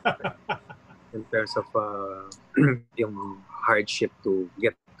kasi in terms of yung hardship to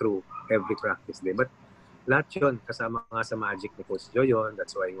get through every practice day. But lahat yun, kasama nga sa magic ni Coach Joe yun.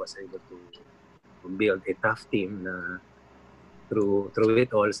 That's why he was able to build a tough team na through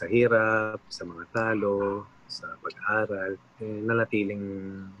it all, sa hirap, sa mga talo, sa pag-aaral, nanatiling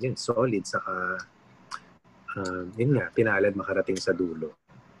yun, solid, saka yun nga, pinalad makarating sa dulo.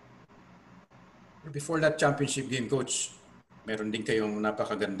 Before that championship game, Coach, meron din kayong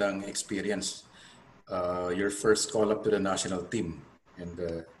napakagandang experience. Your first call-up to the national team.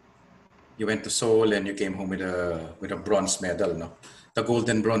 And you went to Seoul and you came home with a bronze medal, no? The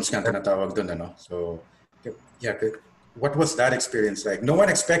golden bronze nga tinatawag doon, ano? So, yeah, what was that experience like? No one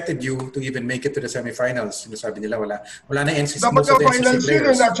expected you to even make it to the semifinals. Sinasabi nila wala na NCC. Dapat ka finals yun,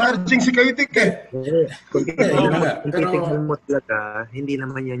 na-charging si Kaitik Kung titignan mo talaga, hindi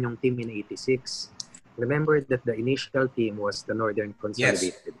naman yan yung team in 86. Remember that the initial team was the Northern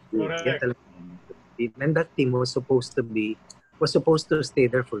Consolidated. Yes. And that team was supposed to stay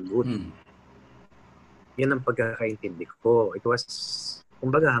there for good. Yan ang pagkakaintindi ko. It was,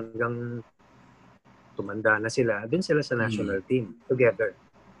 kumbaga hanggang tumanda na sila, dun sila sa national team together.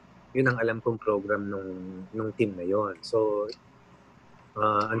 Yun ang alam kong program nung team na yon. So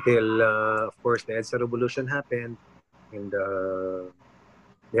until of course the EDSA revolution happened and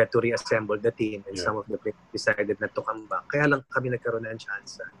they had to reassemble the team and some of the players decided not to come back. Kaya lang kami nagkaroon ng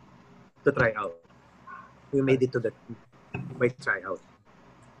chance to try out. We made it to the by tryout.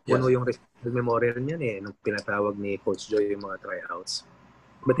 Puno yung memorial niyan nung pinatawag ni Coach Joy yung mga tryouts.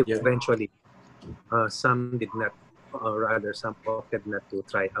 But eventually some did not, or rather some opted not to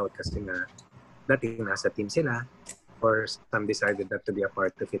try out kasi nga dating nasa team sila, or some decided not to be a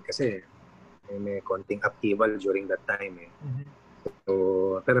part of it kasi may konting upheaval during that time.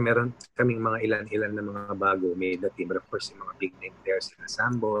 So, pero meron kaming mga ilan na mga bago made the team. But of course, yung mga big name players sila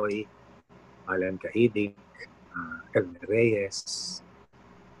Samboy, Alan Kaidik, Elmer Reyes,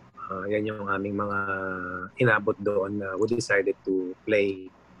 Yan yung aming mga inabot doon na we decided to play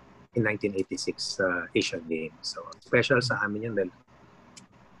in 1986 Asian Games. So, special sa amin yun dahil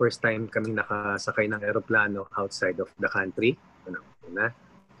first time kaming nakasakay ng aeroplano outside of the country. Una.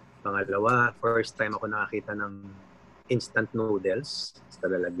 Pangalawa, first time ako nakakita ng instant noodles sa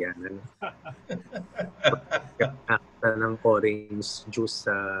lalagyanan. Nakakita ng orange juice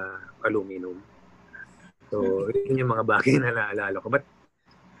sa aluminum. So, yun yung mga bagay na naalala ko. But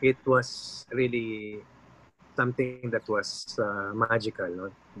it was really something that was magical,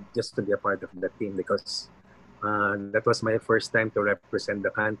 no? Just to be a part of the team because that was my first time to represent the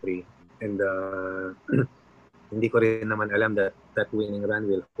country. And hindi ko rin naman alam that winning run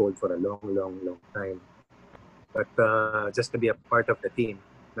will hold for a long time. But just to be a part of the team,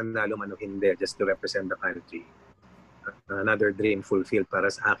 nanalo man o hindi, just to represent the country. Another dream fulfilled para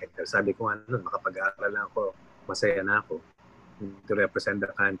sa akin. Sabi ko makapag-aaral lang ako, masaya na ako. To represent the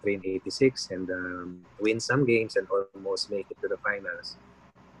country in 86 and win some games and almost make it to the finals.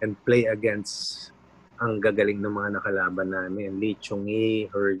 And play against ang gagaling ng mga nakalaban namin. Lee Chung-hee,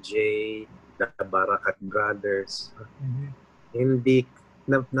 Herjay, the Barakat Brothers. Hindi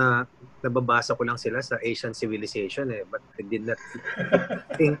nababasa ko lang sila sa Asian Civilization but I did not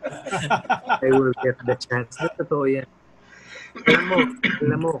think I will get the chance. Totoo yan.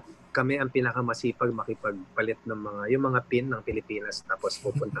 Alam mo, kami ang pinakamasipag makipagpalit ng yung mga pin ng Pilipinas tapos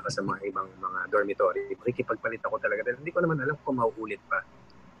pupunta ka sa mga ibang mga dormitory. Makikipagpalit ako talaga dahil hindi ko naman alam kung mauulit pa.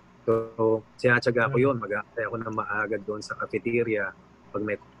 So, sinatsaga ko yun. Mag-aantay ako ng maaga doon sa cafeteria. Pag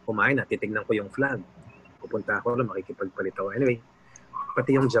may kumain na, titignan ko yung flag. Pupunta ako, makikipagpalit ako. Anyway,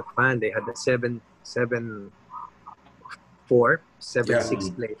 pati yung Japan, they had a 7-4, 7-6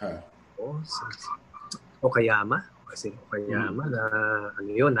 play. Okayama. Kasi Okayama na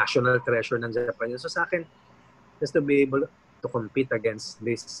national treasure ng Japan yun. So sa akin, just to be able to compete against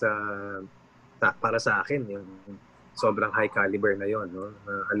this para sa akin, yung sobrang high caliber na yun, no?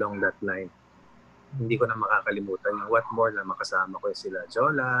 Along that line. Hindi ko na makakalimutan yung what more na makasama ko sila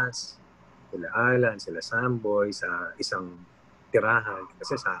Jolas, sila Alan, sila Samboy sa isang tirahan.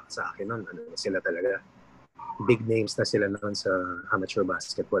 Kasi sa akin nun, sila talaga. Big names na sila noon sa amateur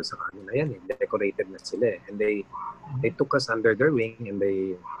basketball sa kanila. Yan, decorated na sila. And they took us under their wing and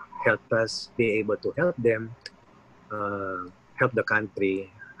they helped us be able to help them help the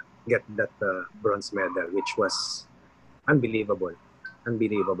country get that bronze medal, which was unbelievable.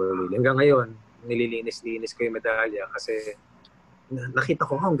 Unbelievable really. Hanggang ngayon, nililinis-linis ko yung medalya kasi nakita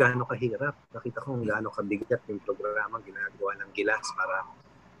ko kung gaano kahirap. Nakita ko kung gaano kabigat yung programang ginagawa ng Gilas para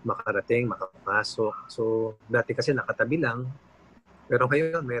makarating, makapasok. So, dati kasi nakatabi lang. Pero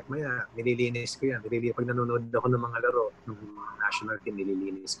ngayon, maya, nililinis ko yan. Pag nanonood ako ng mga laro ng national team,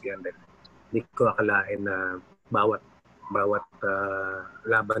 nililinis ko yan. Hindi ko akalain na bawat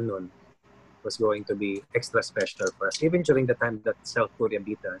laban nun was going to be extra special for us. Even during the time that South Korea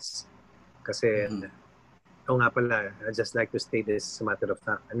beat us. Kasi, nga pala, I just like to state this as a matter of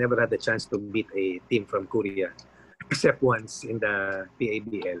fact. I never had the chance to beat a team from Korea. Except once in the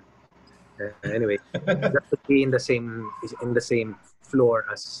PABL. Anyway, that would be in the same floor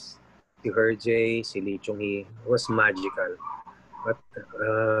as si Herjay, si Lee Chung-hee. It was magical. But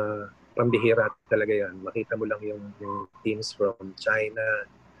pambihira talaga yan. Makita mo lang yung teams from China,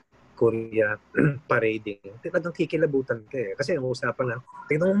 Korea, parading. Talagang kikilabutan ka eh. Kasi ang usapan lang,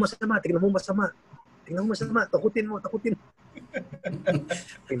 tingnan mo masama. Takutin mo.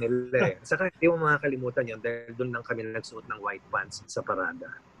 Pinila eh. Saka hindi mo makakalimutan yun dahil doon lang kami nagsuot ng white pants sa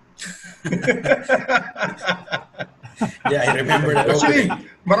parada. Yeah, I remember that. Actually,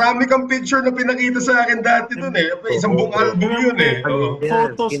 marami kang picture na pinakita sa akin dati doon eh. Isang buong album yun eh.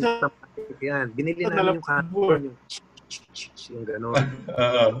 Photos na. Yan. Binili namin yung kanton, yung gano'n.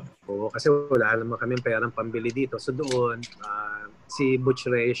 Kasi wala naman kami perang pambili dito. So doon, si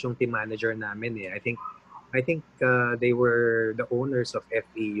Butch Reyes yung team manager namin eh. I think they were the owners of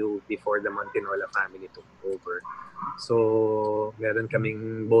FEU before the Montinola family took over. So, meron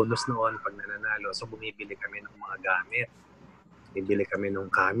kaming bonus noon pag nananalo. So, bumibili kami ng mga gamit. Bumibili kami ng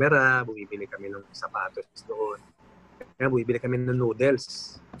camera, bumibili kami ng sapatos doon. Kaya bumibili kami ng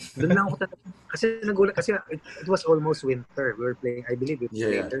noodles. Doon lang ako kasi nagulat kasi it was almost winter. We were playing, I believe it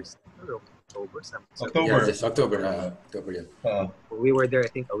was October. October yan. We were there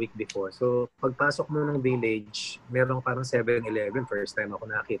I think a week before. So pagpasok mo ng village, meron parang 7-Eleven, first time ako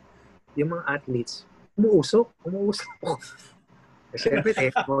nakita. Yung mga athletes, umuusok. Siyempre,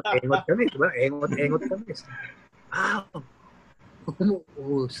 engot kami, diba? Engot kami.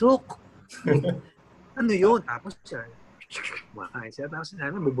 Umuusok. Ano yun? Tapos siya, makain siya. Tapos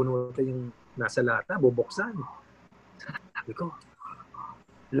namin, bubunutin yung nasa lata, bubuksan. Sabi ko,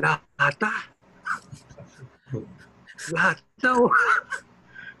 Lata. Lata.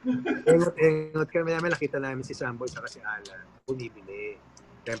 Engot kami namin, nakita namin si Samboy sa si Alan. Bumibili.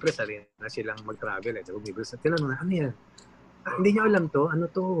 Siyempre, sarili na silang mag-travel. Bumibili. Tinanong na, ano yan? Hindi niyo alam to? Ano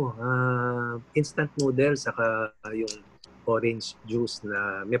to? Instant noodles saka yung orange juice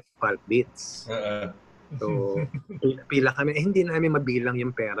na may pulp bits. So, pila kami. Hindi namin mabilang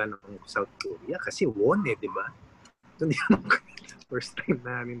yung pera ng South Korea kasi won di ba? So, hindi first time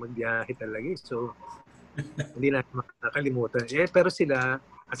namin magbiyahe talaga. So, hindi namin makakalimutan. Pero sila,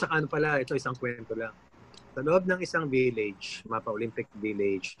 at saka ano pala, ito isang kwento lang. Sa loob ng isang village, Mapa Olympic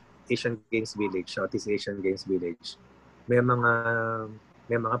Village, Asian Games Village, Southeast Asian Games Village, may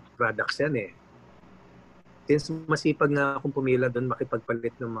mga products yan eh. Since masipag na akong pumila doon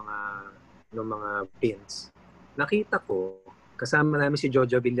makipagpalit ng mga pins, nakita ko, kasama namin si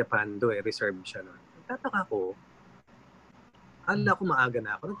Jojo Villapando reserve siya noon. Nagtataka ko, ala ko maaga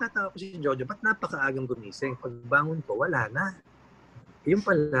na ako. Nagtataka ko si Jojo, ba't napakaagang gumising? Pagbangon ko, wala na. Yung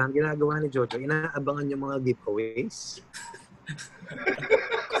pala, ang ginagawa ni Jojo, inaabangan yung mga giveaways.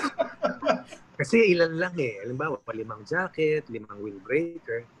 Kasi ilan lang Halimbawa, 5 jacket, 5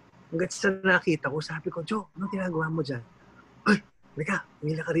 windbreaker. Hanggang sa nakita ko, sabi ko, Jo, anong ginagawa mo dyan? Ay, Mika,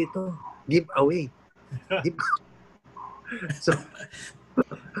 umila ka rito. Giveaway. So,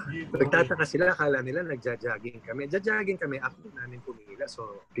 nagtataka sila, akala nila nagja-jogging kami. Nagja-jogging kami, after namin pumila.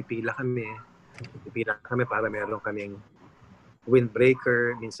 So, pipila kami para meron kaming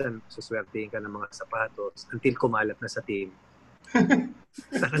windbreaker. Minsan, suswertein ka ng mga sapatos until kumalat na sa team.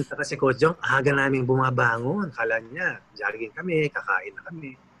 Nakanta kasi Coach Jong, aga namin bumabangon. Kala niya, jogging kami, kakain na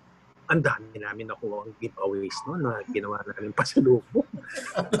kami. Ang dami namin nakuha ang giveaways noon na ginawa namin pasalubong.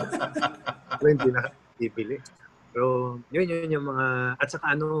 Pero hindi na bibili. Pero yun yung mga, at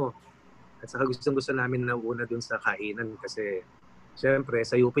saka gusto namin na una dun sa kainan kasi syempre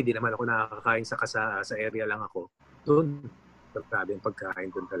sa UP di naman ako nakakakain sa area lang ako. Doon, grabe yung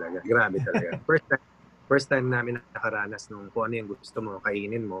pagkain dun talaga. Grabe talaga. First time namin nakaranas nung kung ano yung gusto mo,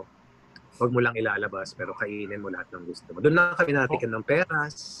 kainin mo. Huwag mo lang ilalabas, pero kainin mo lahat ng gusto mo. Doon lang kami natikin ng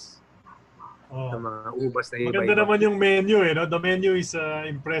peras, ng mga ubas na iba-iba. Maganda naman yung menu no? The menu is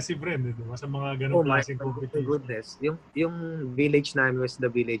impressive rin, diba? Sa mga ganung klaseng competition. Goodness. Yung village namin was the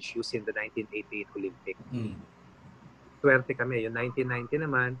village used in the 1988 Olympic. Swerte kami. Yung 1990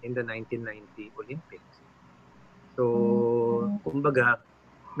 naman in the 1990 Olympics. So, kumbaga,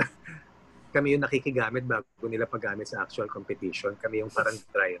 kami yung nakikigamit bago nila paggamit sa actual competition. Kami yung parang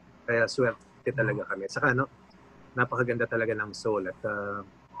drive. Kaya swerte talaga kami. Saka napakaganda talaga ng soul. At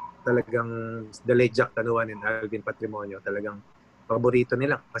talagang the late Jack Tanuan and Alvin Patrimonio, talagang paborito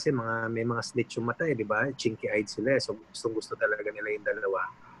nila. Kasi may mga snitch yung mata di ba? Chinky-eyed sila. So gusto talaga nila yung dalawa.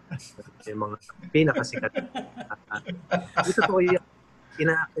 Yung mga pinakasikat. Dito po yung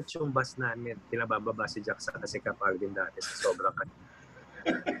inaakit yung bus namin. Pinabababa si Jack sa kasi Cap Alvin dati sa sobrang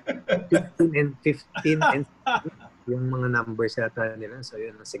 15 and yung mga numbers yata nila. So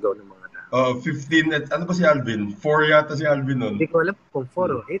yun ang sigaw ng mga tao. 15 at ano ba si Alvin? 4 yata si Alvin nun. Hindi ko alam kung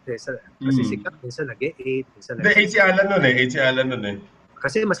 4 o 8 Kasi si Cap minsan nag-8, minsan nag-8. Hindi, 8 si Alan nun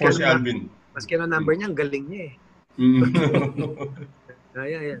Kasi mas kaya number niya, ang galing niya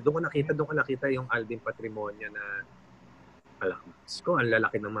Doon ko nakita yung Alvin Patrimonio na alam ko, ang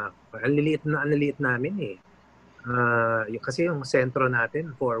lalaki ng mga ang liliit namin kasi yung sentro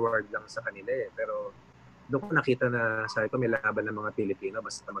natin forward lang sa kanila pero doon ko nakita na sabi ko may laban ng mga Pilipino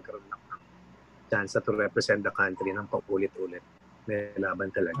basta magkaroon ng chance to represent the country ng paulit-ulit. May laban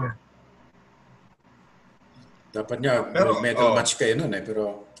talaga. Dapat nga medal match kayo nun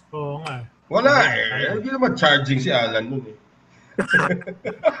pero oo nga. Wala hindi naman charging si Alan nun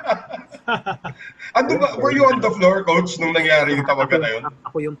were you on the floor, coach, nung nangyari yung tawagan na yun?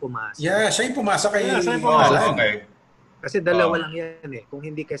 Ako yung pumasok. Yeah, siya yung pumasok kay Alan. Okay. Kasi dalawa lang yan Kung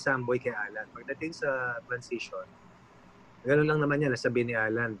hindi kay Samboy, kay Alan. Pagdating sa transition, gano'n lang naman yan. Sabi ni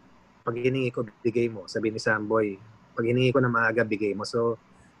Alan, pag hiningi ko, bigay mo. Sabi ni Samboy, pag hiningi ko na maaga, bigay mo. So,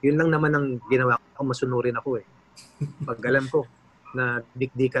 yun lang naman ang ginawa ko. Masunurin ako Pag alam ko na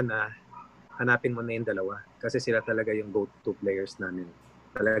dikdikan na, hanapin mo na yung dalawa. Kasi sila talaga yung go-to players namin.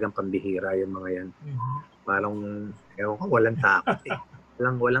 Talagang pambihira yung mga yan. Parang, walang takot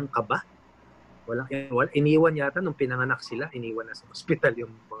Walang kaba. Iniwan yata nung pinanganak sila, iniwan na sa hospital yung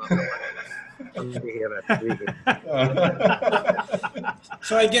mga pambihira.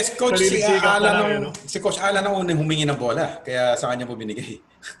 So I guess Coach si Coach Alan ang unang humingi ng bola. Kaya sa kanya po binigay.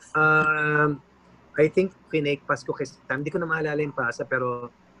 I think pinake pass ko kay Sam. Hindi ko na maalala yung pasa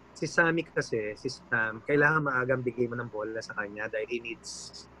pero si Sammy kasi, kailangan maagang bigay mo ng bola sa kanya dahil he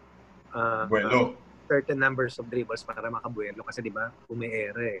needs certain numbers of dribbles para makabuelo kasi di ba,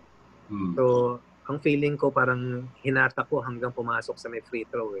 umiere. So, ang feeling ko parang hinata ko hanggang pumasok sa may free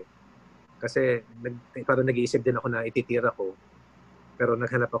throw eh. Kasi parang nag-iisip din ako na ititira ko. Pero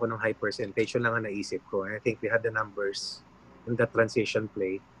naghanap ako ng high percentage. Yun lang ang naisip ko. I think we had the numbers in that transition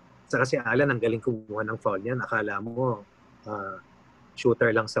play. Saka si Alan, ang galing kumuha ng foul niyan. Akala mo,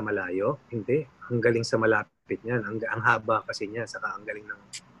 shooter lang sa malayo. Hindi. Ang galing sa malapit niyan. Ang haba kasi niya. Saka ang galing ng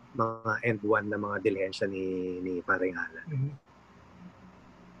mga end one na mga dilihensya ni Paring Alan.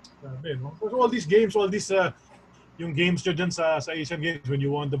 So all these games, yung games nyo dyan sa Asian Games when you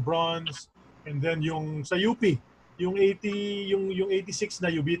won the bronze, and then yung sa UP, yung 86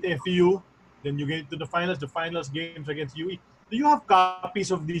 na you beat FEU, then you get to the finals games against UE. Do you have copies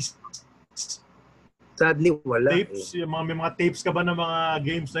of these Sadly, wala. tapes? May mga tapes ka ba ng mga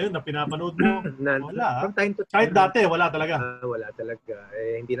games na yun na pinapanood mo? Wala. From time to time. Kahit dati, wala talaga. Wala talaga.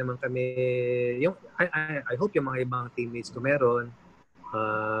 Hindi naman kami... I hope yung mga ibang teammates ko meron.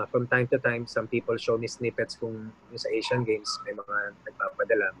 From time to time, some people show me snippets kung sa Asian Games may mga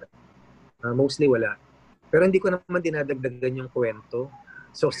nagpapadala. Mostly wala. Pero hindi ko naman dinadagdagan yung kwento.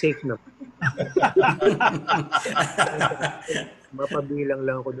 So safe na. Mapabilang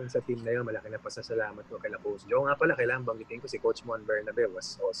lang ako dun sa team na yun. Malaki na pasasalamat ko kay Coach Joe. Nga pala, kailangan banggitin ko si Coach Mon Bernabe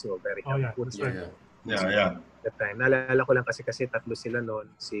was also very helpful. Yeah. That time. Naalala ko lang kasi tatlo sila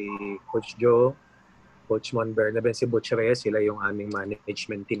noon. Si Coach Joe, Coach Mon Bernabe, si Butch Reyes, sila yung aming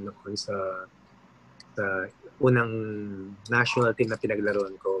management team noon sa unang national team na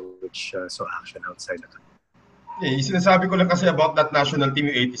pinaglaruan ko, which saw action outside the country. Sinasabi ko lang kasi about that national team,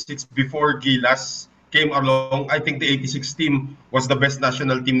 yung 86, before Gilas came along, I think the 86 team was the best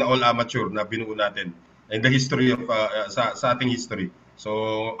national team na all-amateur na binuo natin in the history of, sa ating history.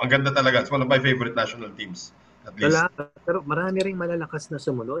 So, ang ganda talaga. It's one of my favorite national teams. At least. Pero marami ring malalakas na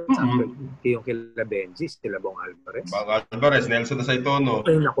sumunod. Yung kila Benji, sila Bong Alvarez. Nelson Nasaitono.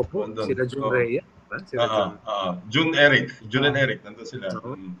 Ay, naku po. Sila Jun Reyes. Jun and Eric. Nandun sila.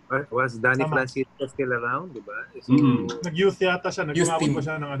 Was Danny Francisco still around, di ba? Nag-youth yata siya. Nag-umabot pa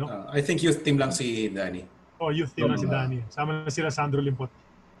siya ng ano? I think youth team lang si Danny. Youth team lang si Danny. Sama na sila Sandro Limpot.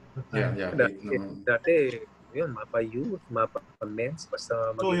 Dati, yun, mapa-youth, mapa-men's,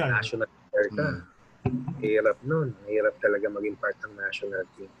 basta maging national player ka. Hirap nun. Hirap talaga maging part ng national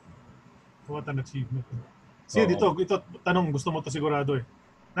team. What an achievement. Sige, ito, tanong, gusto mo to sigurado eh.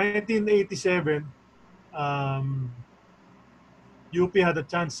 1987, UP had a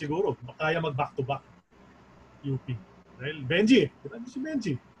chance siguro. Kaya mag-back-to-back UP. Dahil Benji, si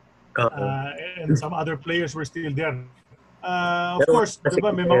Benji. And some other players were still there. Of course,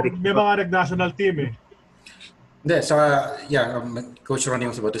 diba, may mga nag-national team eh. Hindi, Coach Ronnie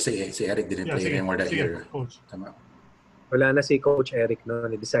was about to say, si Eric didn't play anymore that year. Coach. Tama. Wala na si Coach Eric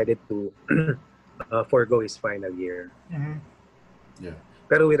noon. He decided to forego his final year. Yeah.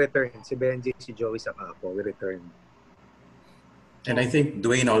 Pero we returned. Si Benji, si Joey, saka ako, we returned. And I think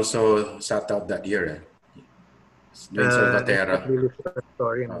Dwayne also sat out that year. Dwayne Salvatierra. I'm not really sure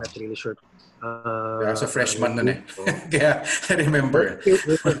story. I'm not really sure. I was a freshman nun eh. Kaya I remember.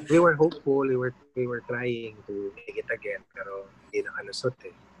 We were hopeful. We were trying to make it again. Pero hindi nakalusot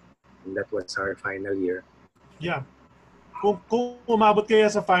eh. And that was our final year. Yeah. Kung umabot kaya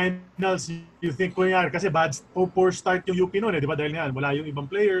sa finals, you think ko yan, kasi poor start yung UP noon eh, di ba? Dahil nga, wala yung ibang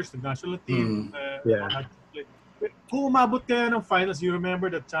players, the national team. Kung umabot kaya ng finals, you remember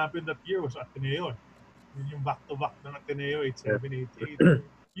the champion that year was Ateneo. Yung back-to-back ng Ateneo, 87, 88.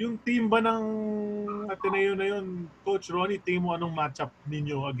 Yung team ba ng Ateneo na yun, Coach Ronnie, team mo anong matchup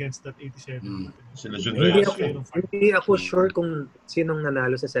ninyo against that 87? Sila Jun Reyes. Hindi ako sure kung sinong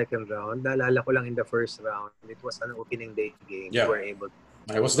nanalo sa second round. Naalala ko lang in the first round, it was an opening day game. Yeah. We were able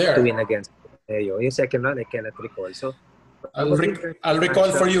I was there. to win against Ateneo. Yung second round, I cannot recall. So, I'll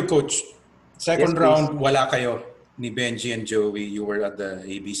recall for you, Coach. Second round, wala kayo ni Benji and Joey. You were at the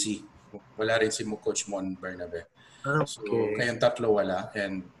ABC. Wala rin si Coach Mon Bernabe. Okay. So, kayong tatlo wala.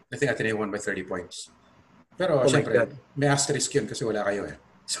 And I think Ateneo won by 30 points. Pero, syempre, may asterisk yun kasi wala kayo eh.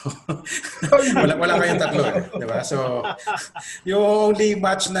 So, wala kayong tatlo eh. Diba? So, yung only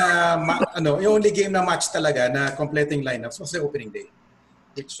match na, yung only game na match talaga na completing lineups was the opening day,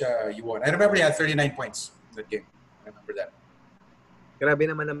 which you won. I remember you had 39 points in that game. I remember that. Grabe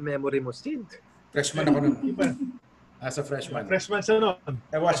naman ang memory mo, Sid. Freshman ako nun. As a freshman. Freshman siya noon.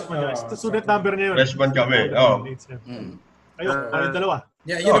 I watched student number niya yun. Freshman kami. Ayun, dalawa.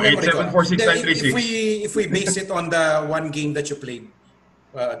 Yeah, you remember 8746 if we base it on the one game that you played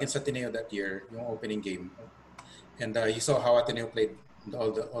against Ateneo that year, yung opening game, and you saw how Ateneo played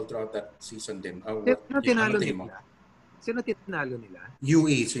all throughout that season din. Tinalo nila. Sino tinalo nila?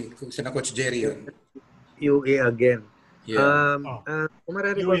 UE, sina Coach Jerry yun. UE again. Yeah. Kung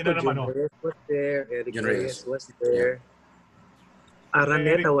marirecall UE ko, na naman, Jun Reyes was there, Eric Jun Reyes Reyes. was there,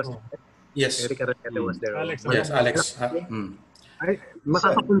 Araneta was there. Yes. Eric Araneta was there. Alex, Yes, Alex. Ay,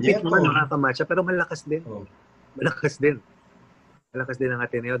 makakakumpit Nieto. naman, makakamatcha, pero malakas din. Oh. Malakas din. Malakas din ang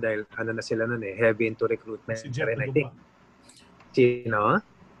Ateneo dahil ano na sila nun heavy into recruitment. Si Jet rin, I Tuguba. think. Sino?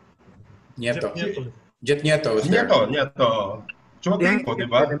 Nieto. Nieto. Jet Nieto was there. Nieto. Chotinko, di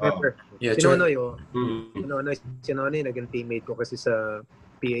ba? Yeah, Si Nonoy, oh. Mm. Si Nonoy, naging teammate ko kasi sa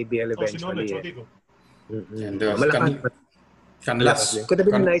PABL Oh, si Nonoy, eventually. Chotiko. And Malakas. Canlas. Could have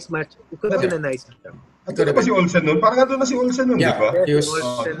been a nice match. Could have been a nice match. At ano ba si Olsen nun? Parang doon na si Olsen nun, di Yeah, ba? he was,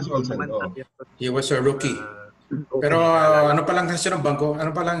 Si Olsen, oh. he was a rookie. Pero ano pa lang siya ng bangko?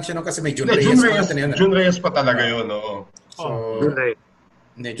 Ano pa lang siya nung kasi may Jun Hindi, Reyes pa natin yun. Jun Reyes pa talaga yun, oo. So,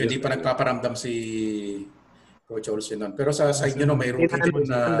 medyo hindi pa nagpaparamdam si Coach Olsen nun. Pero sa side nyo, may rookie din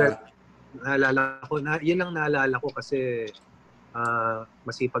na... Naalala ko, yun lang naalala ko kasi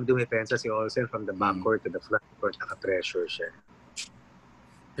masipag dumepensa si Olsen from the backcourt to the frontcourt, naka-pressure siya.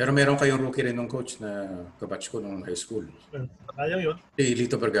 Pero meron kayong rookie rin nung coach na kabatch ko nung high school. Sayang yun. Si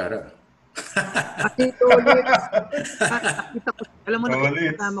Lito Vergara. Alam mo,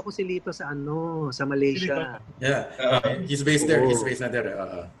 nakasama ko si Lito sa sa Malaysia. Yeah, he's based there. He's based na there.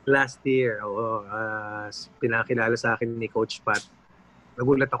 Last year, pinakilala sa akin ni Coach Pat.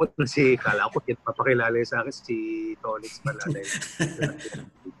 Nagulat ako nung kala ko papakilala sa akin si Tolitz pala.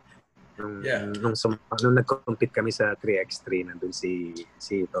 Nung nag-compete kami sa 3x3, nandun si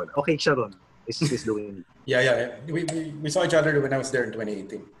Tol. Okay siya ron. He's doing... Yeah. We saw each other when I was there in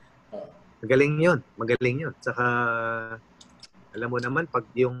 2018. Magaling yun. Saka, alam mo naman, pag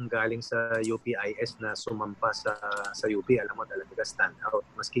yung galing sa UPIS na sumampa sa UP, alam mo talaga stand out.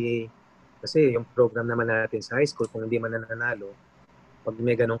 Maski, kasi yung program naman natin sa high school, kung hindi man nanalo, pag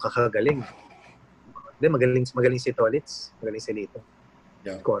may ganun kakagaling, magaling si Tolitz, magaling si Lito.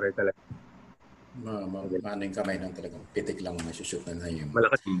 Yeah. Scorer talaga. Ano yung kamay ng talagang pitik lang masushoot na yung...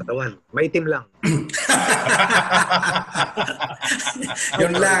 Malakas yung katawan. Maitim lang.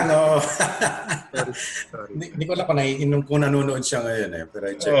 Yun lang, no? Sorry. Hindi ko lang kung nanonood siya ngayon pero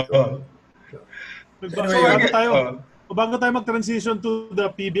I check ko. Bago tayo mag-transition to the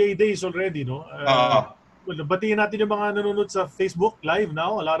PBA days already, no? Batiin natin yung mga nanonood sa Facebook live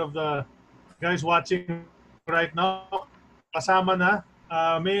now. A lot of the guys watching right now. Kasama na.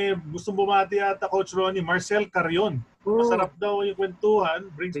 May gustong bumati ata Coach Ronnie, Marcel Carion. Masarap daw yung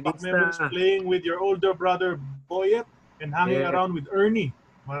kwentuhan. Brings back memories playing with your older brother Boyet and hanging around with Ernie.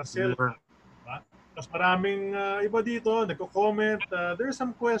 Marcel. Tapos maraming iba dito, nagko-comment. There's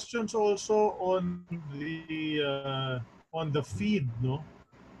some questions also on the feed, no?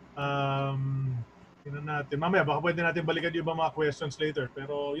 Tingnan natin. Mamaya, baka pwede natin balikan yung mga questions later.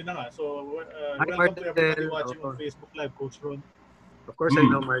 Pero yun na nga. So, welcome to everybody watching on Facebook Live, Coach Ron. Of course, I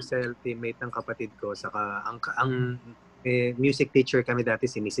know Marcel, teammate ng kapatid ko. Saka ang music teacher kami dati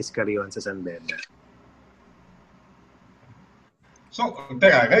si Mrs. Carion sa San Beda. So,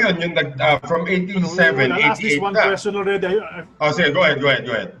 teka, ngayon yung from 87, I'll ask this one question already. Sige, go ahead.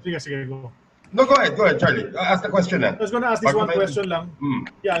 Sige, go. No, go ahead, Charlie. Ask the question na. I was gonna ask this one question lang.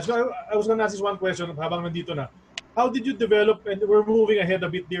 Yeah, so I was gonna ask this one question habang nandito na. How did you develop, and we're moving ahead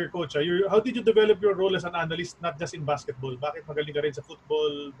a bit, dear Coach, how did you develop your role as an analyst, not just in basketball? Bakit magaling ka rin sa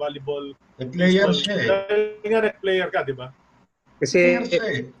football, volleyball? Player siya eh. Dahil nga player ka, di ba? Kasi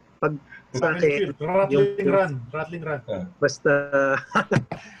pag sa akin, rattling run. Basta,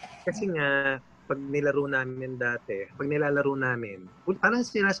 kasi nga, pag nilalaro namin, parang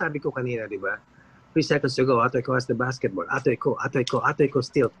sinasabi ko kanina, di ba? 3 seconds to go, Atoy ko has the basketball. Atoy ko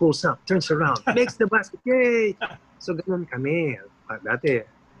still, pulls up, turns around, makes the basket, yay! So ganun kami. Dati,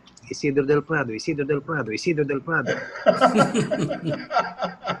 Isidro Del Prado. In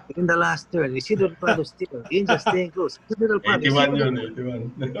the last turn, Isidro Del Prado still, in just staying close. Isidro Del Prado.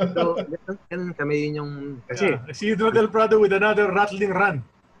 81. So, ganun kami yun yung, kasi... Isidro Del Prado with another rattling run.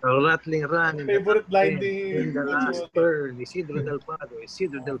 Rattling run. Favorite line in the last turn, Isidro Del Prado.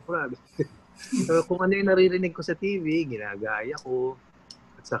 So, kung ano yung naririnig ko sa TV, ginagaya ko.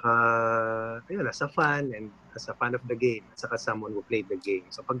 At saka, ayun, as a fan and as a fan of the game. At saka someone who played the game.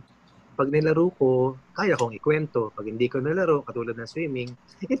 So, pag nilaro ko, kaya kong ikwento. Pag hindi ko nilaro, katulad ng swimming,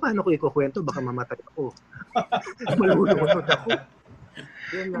 paano ko ikukwento? Baka mamatay ako. Malulunod ako.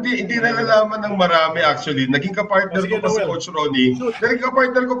 Hindi nalalaman ng marami actually. Naging kapartner ko pa si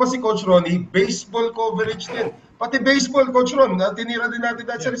Coach Ronnie. Baseball coverage din. Pati baseball, Coach Ron, tinira din natin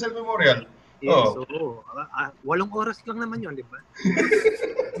dahil sa Rizal Memorial. Yes, 8 oras lang naman yun, di ba?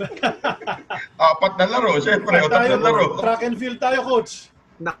 apat na laro, syempre, o tatlong laro. Track and field tayo, coach.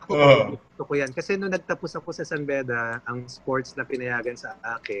 Naku, gusto ko yan. Kasi nung nagtapos ako sa San Beda, ang sports na pinayagan sa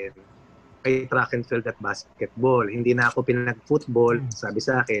akin ay track and field at basketball. Hindi na ako pinag-football. Sabi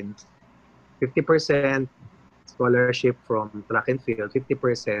sa akin, 50% scholarship from track and field,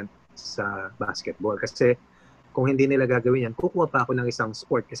 50% sa basketball. Kasi kung hindi nila gagawin yan, kukuha pa ako ng isang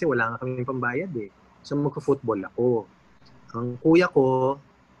sport kasi wala nga kami pambayad eh. So magko-football ako. Ang kuya ko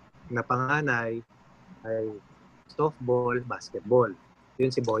na panganay ay softball, basketball. Yun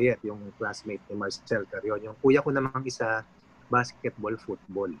si Boyet, yung classmate ni Marcel Carion. Yung kuya ko namang isa, basketball,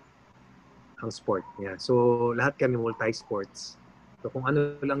 football ang sport niya. So lahat kami multi-sports. So kung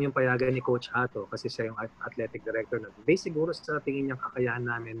ano lang yung payagan ni Coach Ato, kasi siya yung athletic director, based siguro sa tingin niyang kakayahan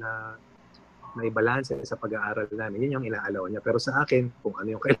namin na i-balance sa pag-aaral namin, yun yung inaalaw niya. Pero sa akin, kung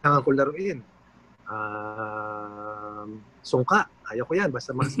ano yung kailangan ko laruin, sungka, ayaw ko yan,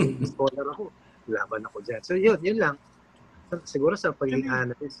 basta mag-scholar ako, laban ako dyan. So yun lang. Siguro sa pagiging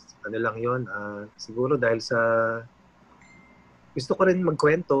analyst, ano lang yun, siguro dahil sa gusto ko rin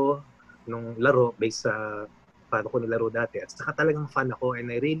magkwento nung laro based sa paano ko nilaro dati. At saka talagang fan ako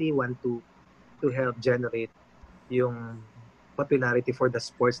and I really want to help generate yung popularity for the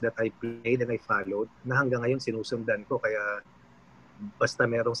sports that I played and I followed na hanggang ngayon sinusundan ko. Kaya basta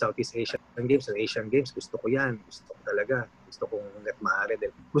merong Southeast Asian Games or Asian Games, gusto ko yan. Gusto ko talaga. Gusto kong hanggat maaari.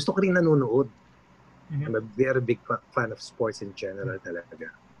 Gusto ko rin nanonood. I'm a very big fan of sports in general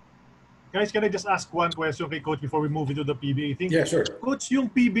talaga. Guys, can I just ask one question kay Coach before we move into the PBA thing? Yeah, sure. Coach,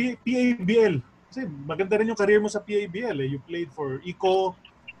 yung PABL, kasi maganda rin yung career mo sa PABL. You played for ICO,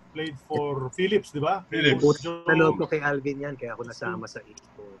 played for Philips, di ba? Philips. Nalog ko kay Alvin yan, kaya ako nasama sa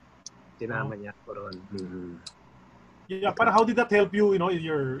ICO. Sinama niya ko ron. Yeah, para how did that help you, in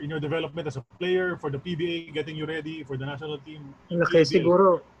your development as a player for the PBA, getting you ready for the national team? Okay,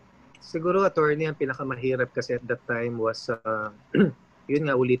 siguro attorney ang pinakamahirap kasi at that time was yun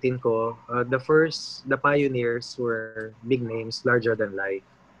nga ulitin ko, the pioneers were big names, larger than life.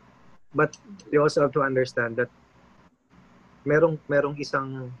 But you also have to understand that merong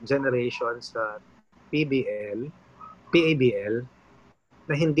isang generation sa PABL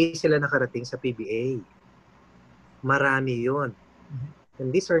na hindi sila nakarating sa PBA. Marami yun.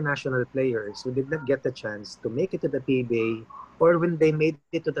 And these are national players who did not get the chance to make it to the PBA, or when they made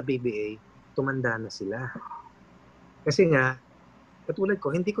it to the PBA, tumanda na sila. Kasi nga, katulad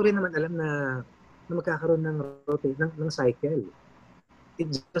ko, hindi ko rin naman alam na magkakaroon ng cycle. It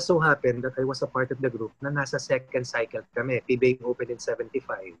just so happened that I was a part of the group na nasa second cycle kami. PBA opened in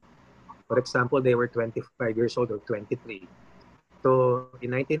 75. For example, they were 25 years old or 23. So,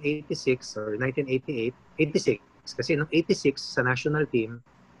 in 1986 or 1988, 86, kasi noong 86 sa national team,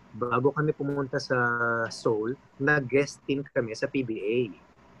 bago kami pumunta sa Seoul, nag-guest team kami sa PBA.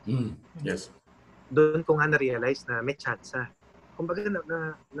 Yes. Doon ko nga na-realize na may chance. Kumbaga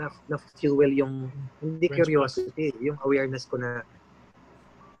na-fuel yung, hindi curiosity, yung awareness ko na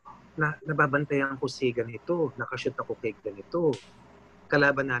nababantayan ko si ganito, nakashoot ako kay ganito.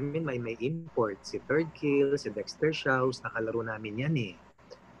 Kalaban namin may import, si Third Kill, si Dexter Shouse, nakalaro namin yan eh.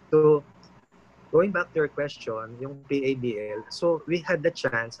 So, going back to your question, yung PABL, so we had the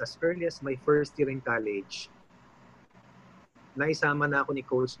chance as early as my first year in college, naisama na ako ni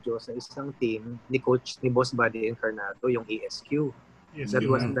Coach Joe sa isang team ni Boss Buddy Encarnato, yung ESQ. That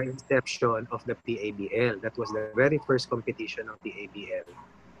was the inception of the PABL. That was the very first competition ng PABL.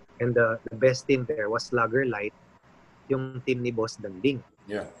 And the best team there was Lager Light, yung team ni Boss Danding.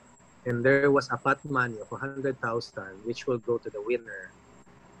 Yeah. And there was a pot money of 100,000 which will go to the winner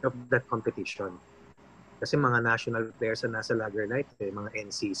of that competition. Kasi mga national players na nasa Lager Light, mga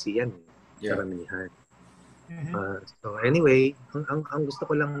NCC yan, karamihan. So anyway, ang gusto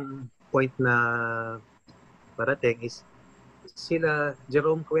ko lang point na parating is sila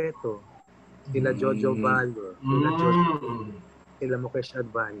Jerome Cueto, sila Jojo Vallo, sila Mukesh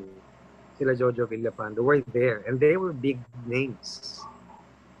Advani, sila Jojo Villapando were there and they were big names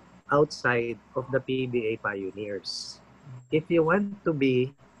outside of the PBA pioneers. If you want to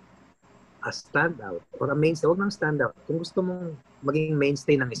be a standout or a mainstay, huwag nang standout. Kung gusto mong maging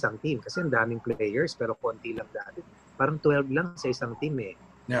mainstay ng isang team, kasi ang daming players pero konti lang dati. Parang 12 lang sa isang team eh.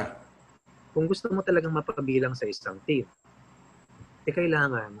 Yeah. Kung gusto mo talagang mapabilang sa isang team,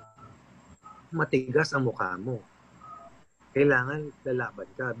 kailangan matigas ang mukha mo. Kailangan lalaban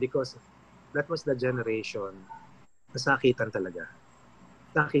ka because that was the generation na sakitan talaga.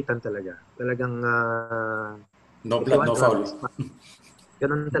 Talagang no blood, no foul.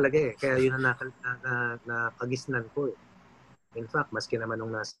 Ganun talaga eh. Kaya yun ang nakagisnan ko eh. In fact, maski naman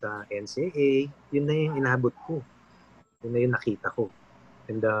nung nasa NCAA, yun na yung inabot ko. Yun na yung nakita ko.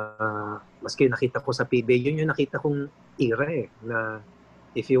 And maski nakita ko sa PBA, yun yung nakita kong era na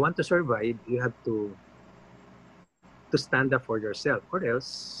if you want to survive, you have to stand up for yourself, or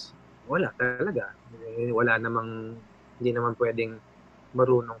else wala talaga. Wala namang, hindi naman pwedeng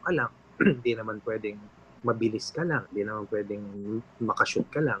marunong ka lang, hindi naman pwedeng mabilis ka lang, hindi naman pwedeng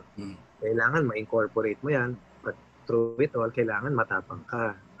makashoot ka lang. Kailangan ma-incorporate mo yan, but through it all, kailangan matapang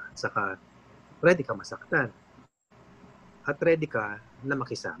ka. At saka, ready ka masaktan. At ready ka na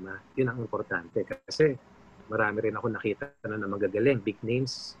makisama. Yun ang importante. Kasi marami rin ako nakita na magagaling. Big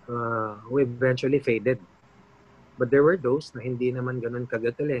names who eventually faded. But there were those na hindi naman ganun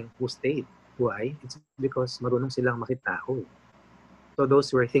kagagaling who stayed. Why? It's because marunong silang makitao. So those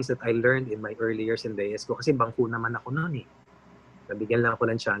were things that I learned in my early years in the AS ko. Kasi bangko naman ako noon Nabigyan lang ako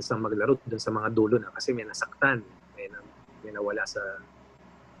ng chance ng maglaro dun sa mga dulo na kasi may nasaktan. May nawala sa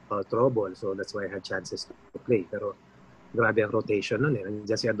trouble. So that's why I had chances to play. Pero grabe ang rotation nun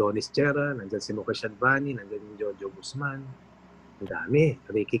Nandiyan si Adonis Chera, nandiyan si Mukesh Advani, nandiyan yung Jojo Guzman. Ang dami.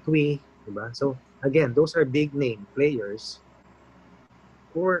 Ricky Cui. Diba? So again, those are big name players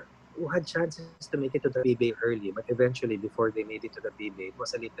who had chances to make it to the PBA early, but eventually, before they made it to the PBA, it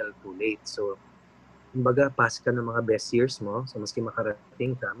was a little too late. So, kumbaga, pass ka ng mga best years mo, so maski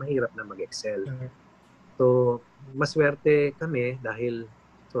makarating ka, mahirap na mag-excel. So, maswerte kami dahil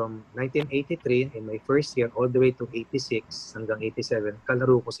from 1983, in my first year, all the way to 86 hanggang 87,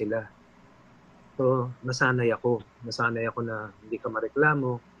 kalaro ko sila. So, nasanay ako. Nasanay ako na hindi ka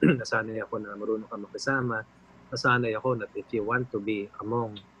mareklamo, nasanay ako na marunong ka makasama, nasanay ako na if you want to be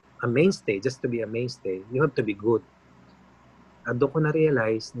among a mainstay, just to be a mainstay, you have to be good. At doon ko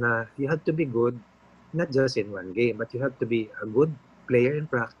na-realize na you have to be good not just in one game, but you have to be a good player in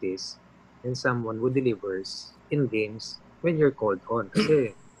practice and someone who delivers in games when you're called on.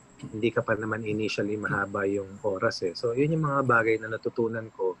 Kasi hindi ka pa naman initially mahaba yung oras So yun yung mga bagay na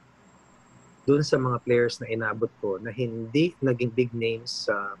natutunan ko doon sa mga players na inabot ko na hindi naging big names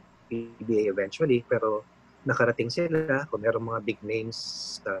sa PBA eventually, pero nakarating sila, kung merong mga big names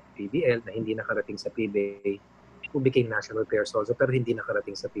sa PBL na hindi nakarating sa PBA, who became national players also, pero hindi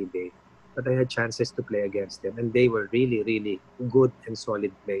nakarating sa PBA. But I had chances to play against them, and they were really, really good and solid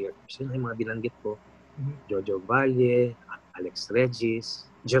players. Yun yung mga binanggit ko. Jojo Valle, Alex Regis,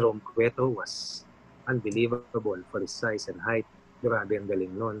 Jerome Cueto was unbelievable for his size and height. Grabe ang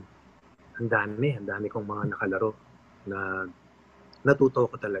galing nun. Ang dami kong mga nakalaro na natuto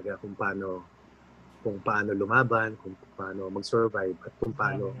ko talaga kung paano lumaban, kung paano mag-survive, at kung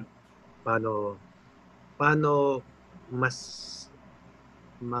paano mas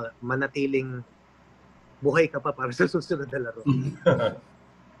manatiling buhay ka pa para sa susunod na laro.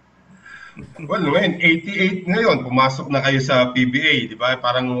 Well, ngayon, 88 ngayon, pumasok na kayo sa PBA, di ba?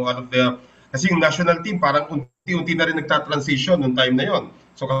 Parang kasi yung national team, parang unti-unti na rin nagta-transition noong time na yon.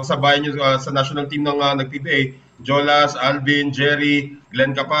 So kasabayan nyo sa national team ng nag-PBA, Jolas, Alvin, Jerry,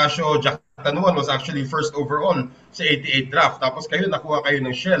 Glenn Capasio, Jack Tanuan was actually first overall sa 88 draft. Tapos nakuha kayo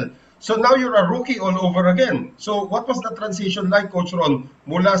ng Shell. So now you're a rookie all over again. So what was the transition like, Coach Ron,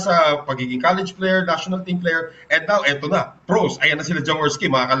 mula sa pagiging college player, national team player, and now eto na, pros. Ayan na sila, Jaworski,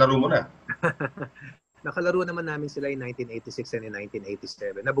 makakalaro mo na. Nakalaro naman namin sila in 1986 and in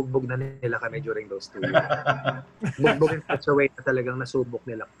 1987. Nabugbog na nila kami during those 2 years. Bugbog in such a way na talagang nasubok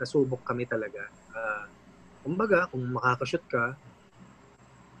nila. Nasubok kami talaga. Kumbaga, kung makakashoot ka,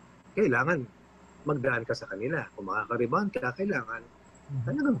 kailangan magdaan ka sa kanila. Kung makaka-rebound ka, kailangan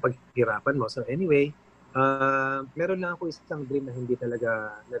talagang paghirapan mo. So anyway, meron lang ako isang dream na hindi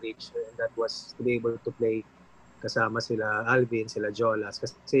talaga na-reach, and that was to be able to play kasama sila Alvin, sila Jolas.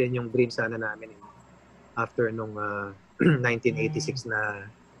 Kasi yan yung dream sana namin after nung 1986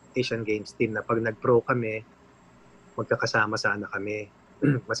 na Asian Games team, na pag nag-pro kami, magkakasama sana kami.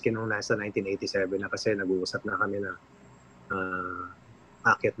 Maski nung nasa 1987 na, kasi nag-uusap na kami na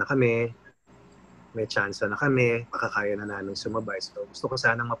akit na kami, may chance na kami, makakaya na namin sumabay. So gusto ko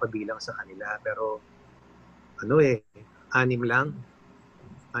sanang mapabilang sa kanila, pero 6 lang.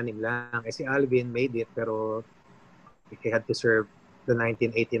 Si Alvin made it, pero he had to serve the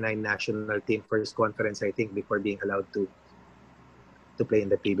 1989 national team first conference, I think, before being allowed to play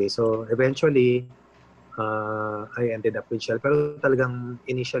in the PBA. So eventually, I ended up with Shell. Pero talagang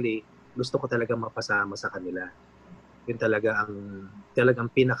initially, gusto ko talagang mapasama sa kanila. Yun talagang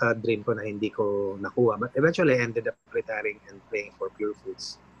pinaka-dream ko na hindi ko nakuha. But eventually, I ended up retiring and playing for Pure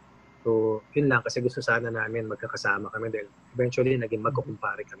Foods. So, yun lang. Kasi gusto sana namin magkakasama kami dahil eventually, naging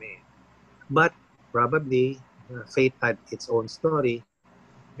magkukumpare kami. But probably, fate had its own story.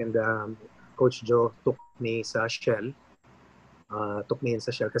 And Coach Joe took me sa Shell.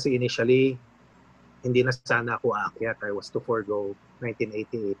 Kasi initially, hindi na sana ako aakyat. I was to forgo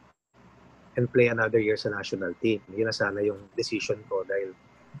 1988 and play another year sa national team. Yun na sana yung decision ko dahil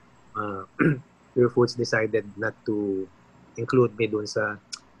Pure Foods decided not to include me dun sa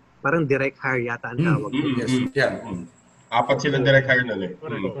parang direct hire yata ang tawag. Yes, yeah. Apat silang direct hire nun eh.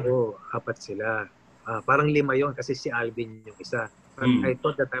 Oo, apat sila. Parang 5 yon kasi si Alvin yung isa. I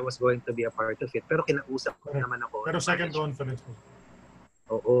thought that I was going to be a part of it. Pero kinausap ko naman ako. Pero second conference mo.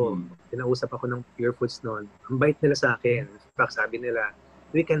 Oo. Kinausap ako ng Pure Foods noon. Ang bait nila sa akin. In fact, sabi nila,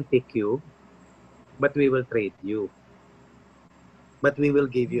 we can pick you, but we will trade you. But we will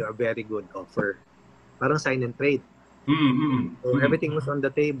give you a very good offer. Parang sign and trade. So everything was on the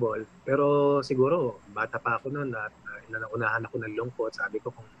table. Pero siguro, bata pa ako noon at unahan ako ng lungkot. Sabi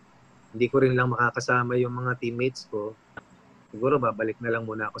ko, kung hindi ko rin lang makakasama yung mga teammates ko, siguro babalik na lang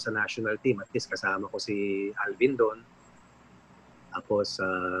muna ako sa national team. At least kasama ko si Alvin doon. Tapos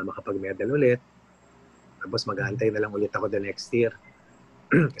makapag-medal ulit. Tapos mag-aantay na lang ulit ako the next year.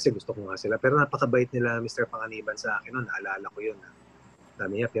 Kasi gusto ko nga sila. Pero napakabait nila Mr. Panganiban sa akin noon. Naalala ko yun.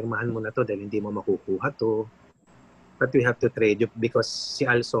 Sabi niya, pirmahan mo na to dahil hindi mo makukuha to. But we have to trade you because si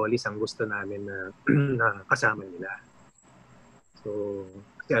Al Solis ang gusto namin na kasama nila. So,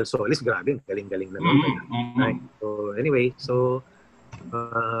 si Al Solis, grabe, galing-galing naman. Right? So, anyway,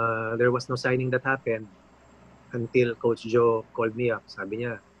 there was no signing that happened until Coach Joe called me up. Sabi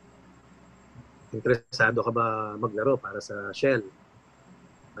niya, interesado ka ba maglaro para sa Shell?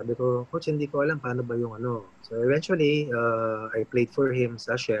 Sabi ko, Coach, hindi ko alam paano ba yung ano. So, eventually, I played for him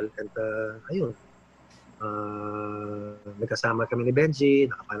sa Shell and ayun. Nagkasama kami ni Benji,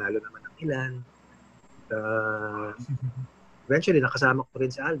 nakapanalo naman ng ilan. Eventually, nakasama ko rin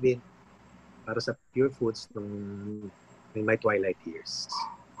si Alvin para sa Pure Foods in my twilight years.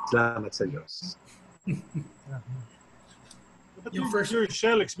 Salamat sa Diyos. But your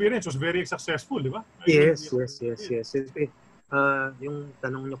Shell experience was very successful, di ba? Yes. Yung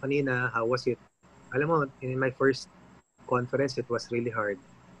tanong nyo kanina, how was it? Alam mo, in my first conference, it was really hard.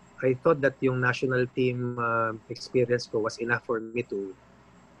 I thought that yung national team experience ko was enough for me to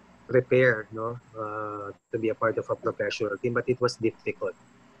prepare, to be a part of a professional team, but it was difficult.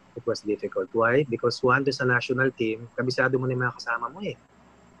 It was difficult. Why? Because one, sa national team, kabisado mo na yung mga kasama mo eh.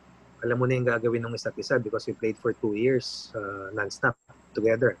 Alam mo na yung gagawin ng isa't isa because we played for 2 years non-stop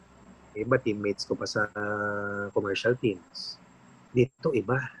together. Iba teammates ko pa sa commercial teams. Dito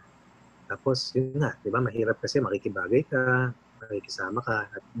iba. Tapos yun nga, di ba, mahirap kasi makikibagay ka, makikisama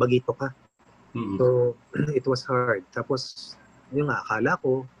ka, at bagito ka. So, it was hard. Tapos, yun nga, akala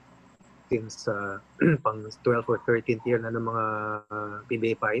ko, since pang 12th or 13th year na ng mga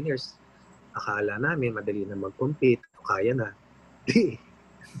PBA Pioneers, akala namin madali na mag-compete, kaya na. Di,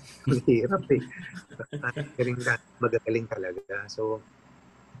 mahirap eh. Magagaling talaga. So,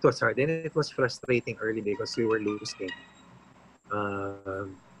 it was hard. And it was frustrating early because we were losing.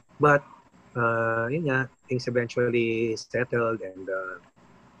 But, yun nga, things eventually settled and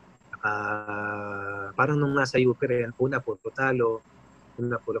parang nung nasa UP rin, una puro talo,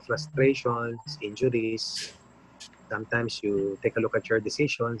 una puro frustrations, injuries. Sometimes you take a look at your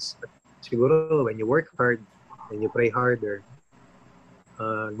decisions. But siguro, when you work hard, when you pray harder,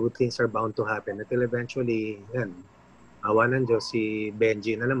 good things are bound to happen. Until eventually, yan, awa ng Diyos, si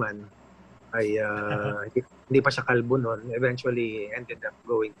Benji na naman, ay hindi pa siya kalbo noon. Eventually, ended up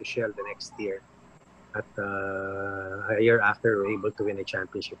going to Shell the next year. At a year after, we're able to win a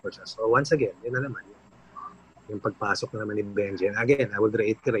championship for us. So once again, yun na naman. Yung pagpasok na naman ni Benji. And again, I would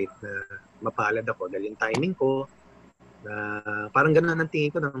reiterate na mapalad ako dahil yung timing ko, na parang gano'n ang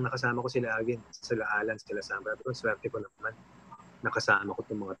tingin ko nang nakasama ko sila Alvin, sila Alan, sila Sam. Pero swerte ko naman, nakasama ko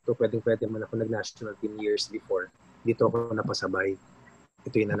itong mga ito. Pwede man ako nag-national team years before. Dito ako napasabay.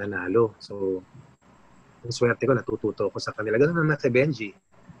 Ito yung nananalo. So, yung swerte ko, natututo ko sa kanila. Gano'n naman kay Benji.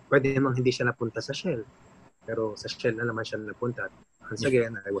 Pwede namang hindi siya napunta sa Shell. Pero sa Shell na naman siya napunta. Once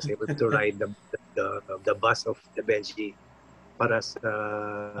again, I was able to ride the bus of the Benji para sa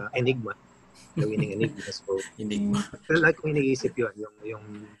Enigma. The winning Enigma. So, Enigma. Like kung iniisip yun,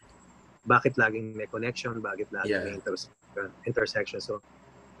 yung bakit laging may connection, bakit laging may intersection. So,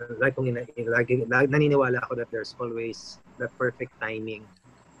 like kung naniniwala ako that there's always that perfect timing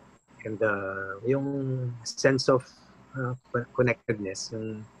and yung sense of connectedness,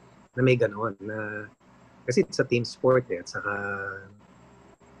 yung na may ganoon na kasi sa team sport at saka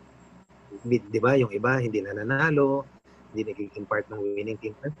di ba yung iba hindi na nanalo, hindi nagiging part ng winning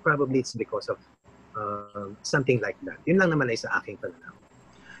team, and probably it's because of something like that. Yun lang naman ay sa aking pananaw.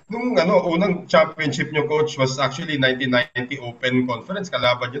 Nung unang championship nyo, Coach, was actually 1990 Open Conference.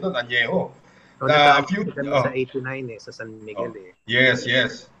 Kalaban nyo doon, Añejo. Sa 89 sa San Miguel . Yes.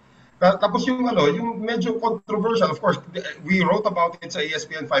 Tapos yung yung medyo controversial, of course, we wrote about it sa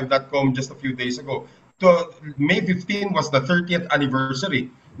ESPN5.com just a few days ago. May 15 was the 30th anniversary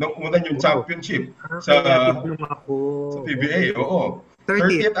ng una yung championship sa PBA. Oo.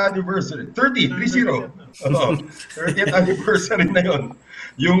 30th anniversary. 30. 30th anniversary na yun.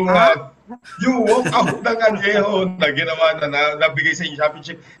 Yung walkout ng Añejo na ginawa na nabigay sa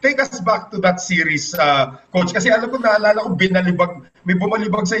championship. Take us back to that series, Coach. Kasi alam ko, naalala ko, may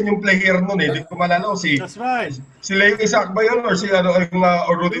bumalibag sa inyong player nun eh. Hindi ko malala ko si Leo Isaac ba yun? Or si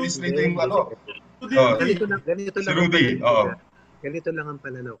or Rudy Distrito yung Ganito lang si Rudy. Ganito lang ang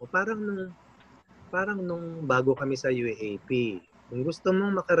pananaw ko. Parang nung bago kami sa UAAP, kung gusto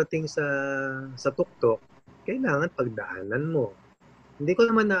mong makarating sa tuktok, kailangan pagdaanan mo. Hindi ko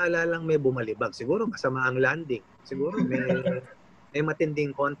naman naalalang may bumalibag. Siguro masama ang landing. Siguro may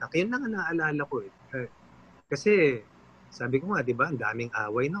matinding contact. Yun lang ang naalala ko. Kasi sabi ko nga, di ba, ang daming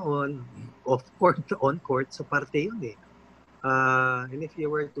away noon. Off court, on court, so parte yun eh. And if you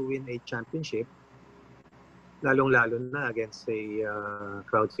were to win a championship, lalong-lalo na against a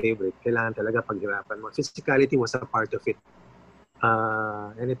crowd favorite, kailangan talaga paghirapan mo. Physicality was a part of it.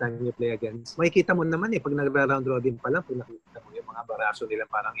 Anytime you play against, makikita mo naman pag nagra-round robin pa lang, pag nakikita mo yung mga baraso nila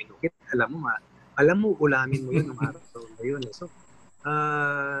parang inukit, alam mo, ulamin mo yun ng araw na yun. So,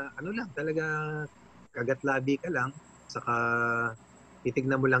 talaga, kagat-labi ka lang, saka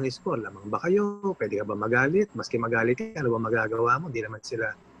titignan mo lang yung score. Lamang ba kayo? Pwede ka ba magalit? Maski magalit ka, ano ba magagawa mo? Hindi naman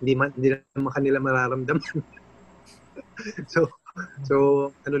kanila mararamdaman.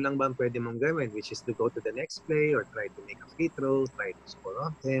 So, ano lang ba ang pwede mong gawin? Which is to go to the next play or try to make a free throw, try to score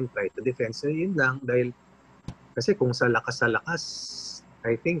off them, try to defend. So, yun lang. Dahil, kasi kung sa lakas,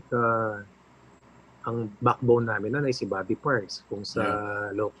 I think, ang backbone namin nun ay si Bobby Parks. Kung sa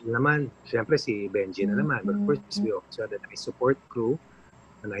local naman, siyempre si Benji na naman. But of course, we also had a nice support crew,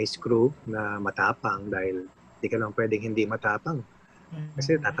 a nice crew na matapang dahil di ka lang pwedeng hindi matapang.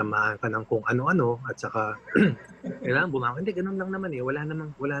 Kasi tatamaan ka ng kung ano-ano at saka kailangan bumangon. Hindi, ganun lang naman eh. Wala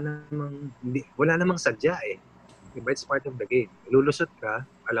namang sadya eh. Diba? It's part of the game. Lulusot ka,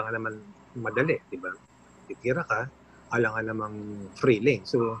 alangan naman madali, diba? Titira ka, alangan namang free lane.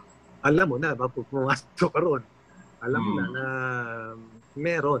 So, alam mo na, pumasok ka ron. Alam mo na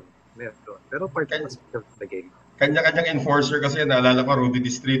meron. Pero part of the game. Kanya-kanyang enforcer kasi, naalala ko, Rudy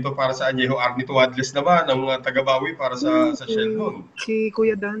Distrito para sa Añejo, Arnie Tuadles naman, ang tagabawi para sa Shell noon. Si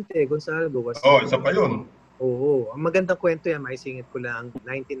Kuya Dante Gonzalgo. Isa pa yun. Oo. Ang magandang kwento yan, maisingit ko lang,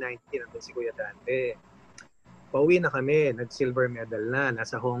 1990, nandun si Kuya Dante. Pauwi na kami, nag-silver medal na.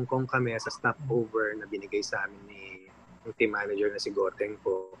 Nasa Hong Kong kami sa stopover na binigay sa amin ni team manager na si Goteng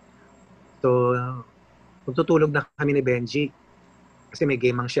po. So, tutulog na kami ni Benji kasi may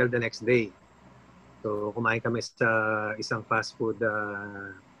game ang Shell the next day. So, kumain kami sa isang fast food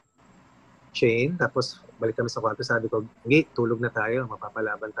chain. Tapos, balik kami sa kwarto. Sabi ko, tulog na tayo.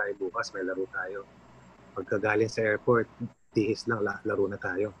 Mapapalaban tayo bukas. May laro tayo. Pagkagaling sa airport, tihis lang, laro na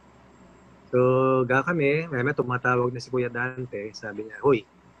tayo. So, kami. May tumatawag na si Kuya Dante. Sabi niya, "Hoy,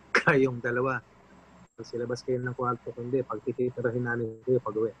 kayong dalawa. Pag silabas kayo ng kwarto, kundi pag titirahin namin kayo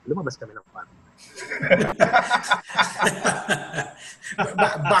pag-uwi." Lumabas kami ng kwarto.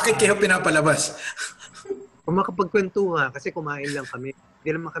 Bakit kayo pinapalabas? Kung makapagkwentuhan, kasi kumain lang kami. Hindi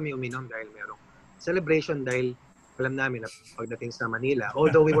naman kami uminom dahil merong celebration dahil alam namin na pagdating sa Manila,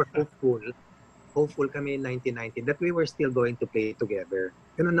 although we were hopeful kami in 1990 that we were still going to play together.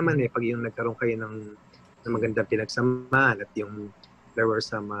 Ganun naman pag yung nagkaroon kayo ng magandang pinagsamaan at yung there were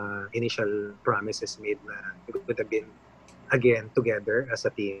some initial promises made na we could have been again together as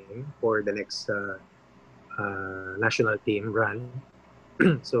a team for the next national team run.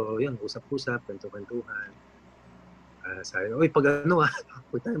 So, yun, usap-usap, kwentuhan. Sabi, "Uy, pag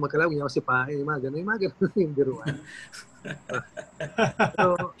huwag tayo magkalawin ako si Pae, yung mga ganun yung biruan."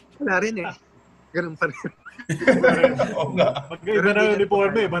 So, wala rin ganun pa rin. Mag-iba na yung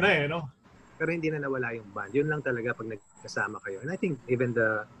uniforme, iba na no? Pero hindi na nawala yung band. Yun lang talaga pag nagkasama kayo. And I think even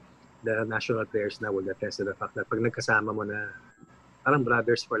the national players na will attest to the fact that pag nagkasama mo na, parang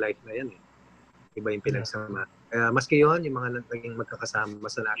brothers for life na yan Iba yung pinagsama. Kaya maski yun, yung mga naging magkakasama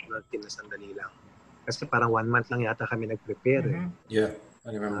sa national team na sandali lang. Kasi parang 1 month lang yata kami nag-prepare. Yeah,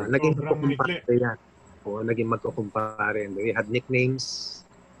 I remember. Naging magkukumpare yan. Naging magkukumpare. We had nicknames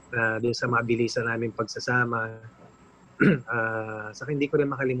doon sa mabilisan namin pagsasama. Saka hindi ko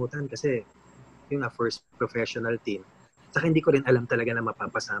rin makalimutan kasi yung first professional team. Saka hindi ko rin alam talaga na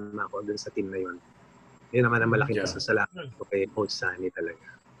mapapasama ako doon sa team na yun. Yun naman ang malaking pasasalamat ko kay Coach Sunny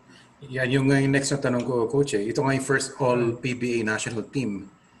talaga. Yeah, yung next na tanong ko, Coach, ito nga yung first all-PBA national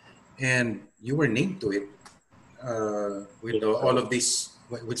team. And you were named to it with all of these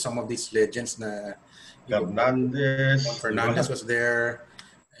with some of these legends na Fernandez was there,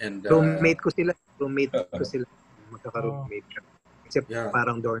 and roommate ko sila, magkaka-roommate. Except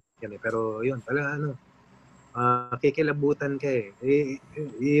parang dorm yan eh. Pero yun, pala kikilabutan ka eh.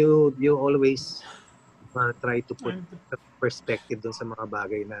 You always try to put perspective dun sa mga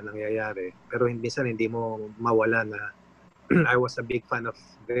bagay na nangyayari. Pero minsan hindi mo mawala na I was a big fan of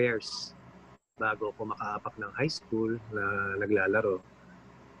theirs bago ako makaapak ng high school na naglalaro.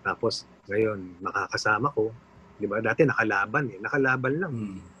 Tapos ngayon makakasama ko. Di ba? Dati nakalaban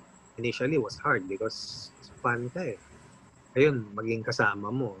lang. Initially was hard because fan ka eh. Ayun, maging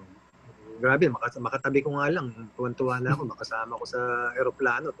kasama mo. Grabe, makatabi ko nga lang. Tuwan-tuwa na ako. Makasama ko sa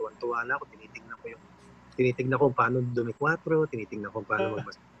aeroplano. Tuwan-tuwa na ako. Tinitignan ko paano dumikwatro. Tinitignan ko paano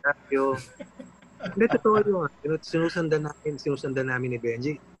magmasakyo. Hindi, totoo yun. Sinusundan namin ni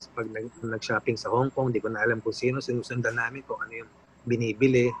Benji. Pag nag-shopping sa Hong Kong, di ko na alam kung sino. Sinusundan namin kung ano yung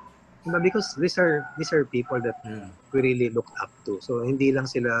binibili. Because these are people that we really look up to. So, hindi lang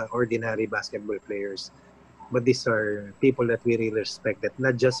sila ordinary basketball players. But these are people that we really respect. That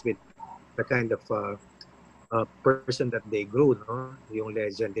not just with the kind of person that they grew, no? Yung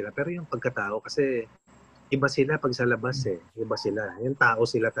legend nila. Pero yung pagkatao, kasi iba sila pag sa labas eh. Iba sila. Yung tao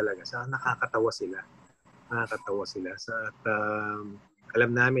sila talaga. Nakakatawa sila. At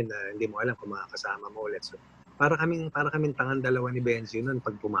alam namin na hindi mo alam kung makakasama mo ulit. So, para kaming tangan dalawa ni Benji noon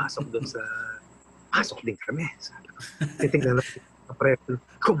pag pumasok doon sa pasok din kami. Titignan natin sa presyo.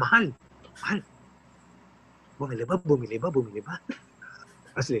 Mahal. Bumili ba?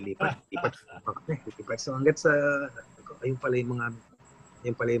 Tapos lilipat. So hanggat sa ayun pala yung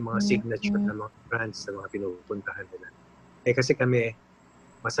mga signature ng mga brands na mga pinupuntahan nila. Eh kasi kami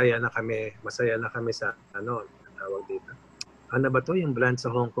masaya na kami sa tawag dito. Ano ba to yung brand sa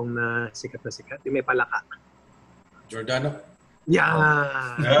Hong Kong na sikat? Yung may palaka. Giordano? Yeah!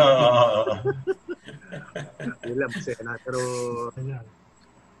 Wala, masaya na.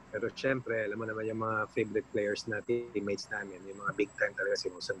 Pero syempre, alam mo naman yung mga favorite players na teammates namin, yung mga big time talaga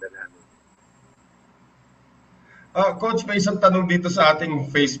sinusundan namin. Coach, may isang tanong dito sa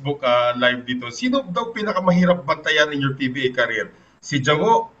ating Facebook live dito. Sino daw pinakamahirap bantayan in your PBA career? Si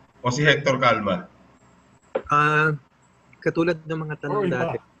Jawo o si Hector Calma? Katulad ng mga tanong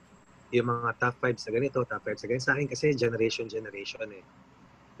dati, yung mga top 5 sa ganito, top 5 sa ganito. Sa akin kasi generation eh.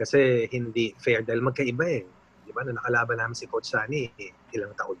 Kasi hindi fair dahil magkaiba eh. Di ba? Nung nakalaban namin si Coach Sunny,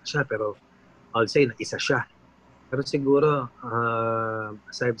 ilang taon siya, pero I'll say na isa siya. Pero siguro,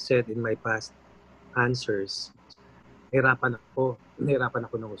 as I've said in my past answers, nahirapan ako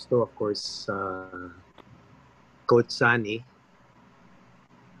ng gusto. Of course, Coach Sunny,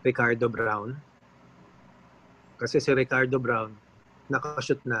 Ricardo Brown. Kasi si Ricardo Brown,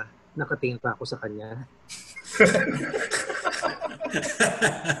 nakashoot na, nakatingin pa ako sa kanya.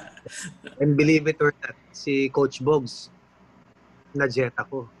 And believe it or not, si Coach Boggs, na-jet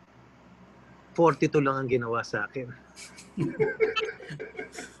ako. 42 lang ang ginawa sa akin.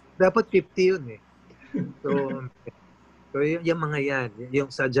 Dapat 50 yun eh. So yung mga yan, yung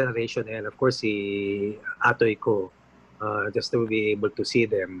sa generation and of course si Atoy ko, just to be able to see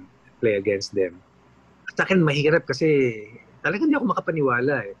them, play against them. Sa akin mahirap kasi talagang hindi ako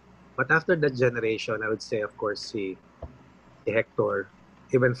makapaniwala eh. But after that generation, I would say of course si Hector,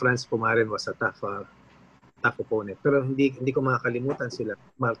 even Franz Pumarin was a tough opponent. Pero hindi ko makakalimutan sila.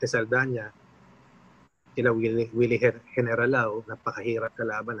 Marte Saldana, sila Willie Generalao, napakahirap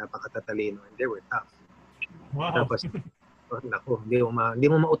kalaban, napakatatalino, and they were tough. Wow. Tapos, naku, hindi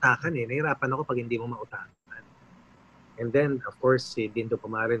mo mautakan eh. Nahirapan ako pag hindi mo mautakan. And then, of course, si Dindo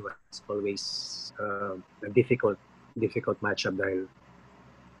Pumarin was always a difficult matchup dahil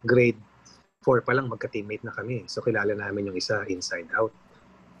grade 4 pa lang magka-teammate na kami. So, kilala namin yung isa inside out.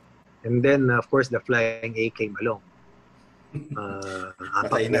 And then, of course, the flying AK Malong.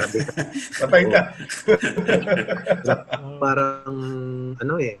 Patay na.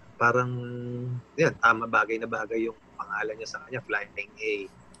 Parang yan, tama bagay na bagay yung pangalan niya sa kanya, Flying A.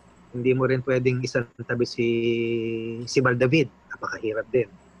 Hindi mo rin pwedeng isang tabi si Baldavid. Napakahirap din.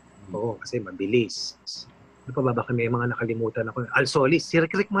 Oo, kasi mabilis. Ano pa ba? Baka may mga nakalimutan ako. Alsolis, si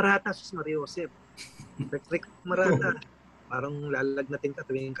Rick Marata, sus Mario Josep. Rick Marata. Parang lalagnatin ka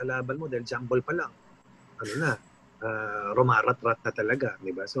tuwing kalaban mo dahil jump ball pa lang. Ano na, rumarat-rat na talaga,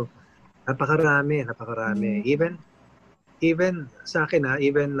 di ba? So, napakarami. Even sa akin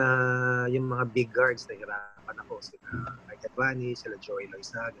yung mga big guards na hirapan ako, sila Mike Advani, sila Joey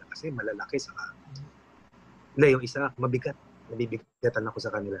Loizaga, kasi malalaki saka. Hindi, yung isa, mabigat. Nabibigatan ako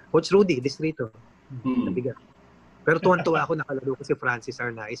sa kanila. Coach Rudy, Distrito. Nabigat. Pero tuwan-tuwa ako, nakalaro ko si Francis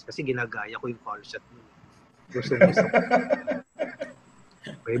Arnaiz kasi ginagaya ko yung foul shot. Gusto.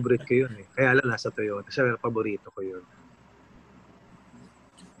 Favorite ko yun eh. Kaya lang nasa Toyota. Siya, paborito ko yun.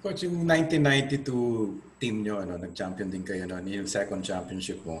 Coach, yung 1992 team nyo, nag-champion din kayo noon, yung second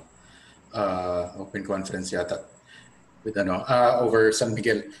championship mo, Open Conference yata, with over San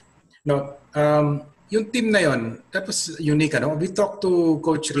Miguel. No, yung team na yon, that was unique. We talked to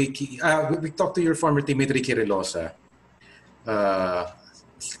Coach Ricky, we talked to your former teammate Ricky Relosa a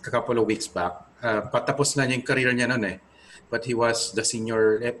couple of weeks back. Patapos na niya yung career niya noon eh. But he was the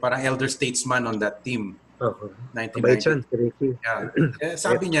senior, parang elder statesman on that team. 1990. Yeah.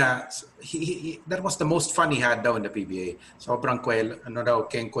 Sabi niya, that was the most fun he had daw in the PBA. Sobrang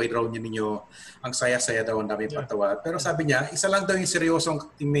kengkoy raw ninyo, ang saya-saya daw, ang dami patawa. Pero sabi niya, isa lang daw yung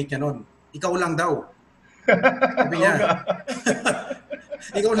seryosong teammate niya noon. Ikaw lang daw. Sabi niya.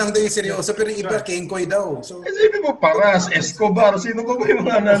 Ikaw lang daw yung seryoso, pero iba, kengkoy daw. So, kasi mo, Paras, Escobar, sino ba yung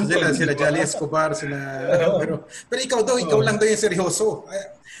mga nandun? Sila Jolly Escobar, pero ikaw lang daw yung seryoso.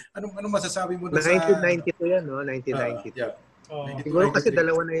 Anong masasabi mo na sa 1992 yan, no? 1992. Yeah.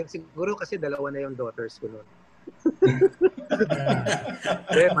 Siguro kasi dalawa na yung daughters ko noon.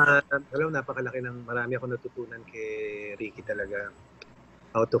 Pero napakalaki ng marami ako natutunan kay Ricky talaga.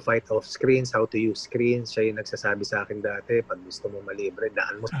 How to fight off screens, how to use screens. Siya yung nagsasabi sa akin dati, pag gusto mo malibre,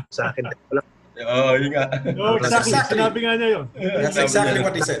 daan mo sa akin. Yun nga. Exactly. Sinabi nga niya yun. That's exactly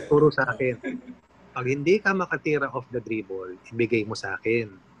what he said. Turo sa akin. Pag hindi ka makatira off the dribble, ibigay mo sa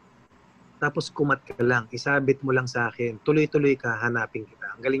akin. Tapos kumat ka lang, isabit mo lang sa akin, tuloy-tuloy ka, hanapin kita.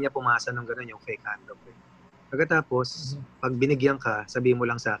 Ang galing niya pumasa ng gano'n, yung fake handoff. Pagkatapos, pag binigyan ka, sabihin mo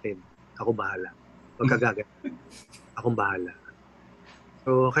lang sa akin, ako bahala. Pagkagagat, akong bahala.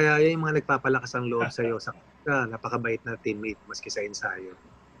 So, kaya yung mga nagpapalakas ang loob sa'yo, napakabait na teammate, maski sa ensayo.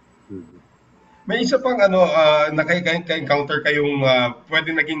 May isa pang naka-encounter kayong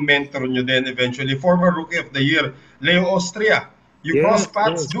pwedeng naging mentor nyo din eventually, former Rookie of the Year, Leo Austria. You cross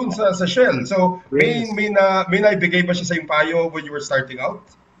paths dun sa Shell. So, may naibigay ba siya sa yung payo when you were starting out?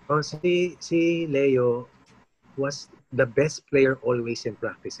 Si Leo was the best player always in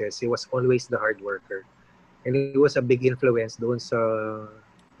practices. He was always the hard worker. And he was a big influence doon sa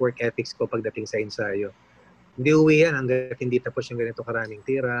work ethics ko pagdating sa ensayo. Hindi uwi yan hanggang hindi tapos yung ganito karaming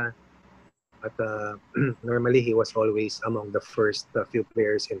tira. At normally, he was always among the first few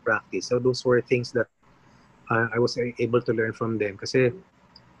players in practice. So those were things that I was able to learn from them. Kasi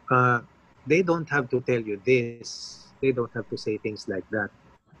they don't have to tell you this. They don't have to say things like that.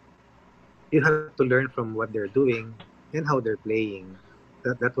 You have to learn from what they're doing and how they're playing.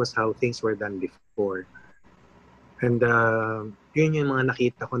 That was how things were done before. And yun yung mga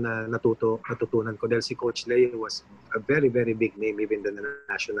nakita ko na natutunan ko. Dahil si Coach Leo was a very, very big name even in the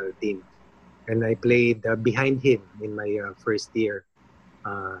national team. And I played behind him in my first year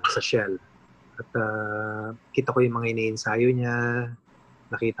sa Shell. At kita ko yung mga iniensayo niya,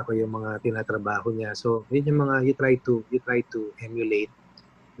 nakita ko yung mga tinatrabaho niya. So, yun yung mga you try to emulate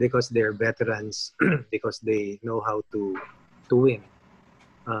because they're veterans, because they know how to win.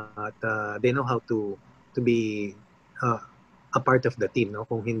 At they know how to be a part of the team, no?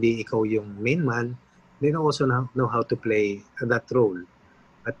 Kung hindi ikaw yung main man, they also know how to play that role.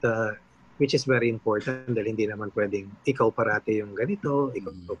 At which is very important dahil hindi naman pwedeng ikaw parati yung ganito,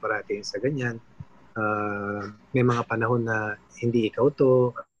 ikaw parati yung sa ganyan. May mga panahon na hindi ikaw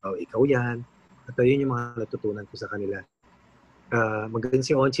to, o ikaw yan. At yun yung mga natutunan ko sa kanila. Magaling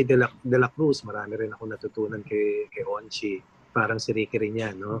si Onchi de la Cruz, marami rin ako natutunan kay Onchi. Parang si Ricky rin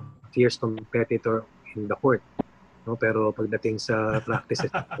yan, no? Fierce competitor in the court. No? Pero pagdating sa practice,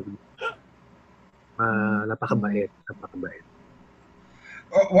 napakabait.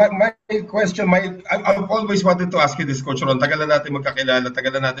 My question, I've always wanted to ask you this, Coach Ron. Tagal na natin magkakilala,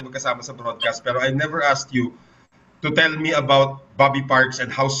 tagal na natin magkasama sa broadcast, pero I never asked you to tell me about Bobby Parks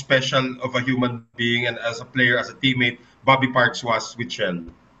and how special of a human being and as a player, as a teammate, Bobby Parks was with Shell.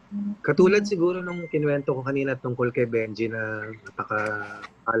 Katulad siguro nung kinuwento ko kanina tungkol kay Benji na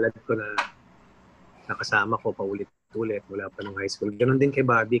napaka-alad ko na nakasama ko paulit-ulit mula pa nung high school. Ganon din kay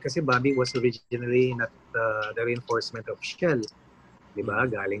Bobby kasi Bobby was originally not the reinforcement of Shell. Diba?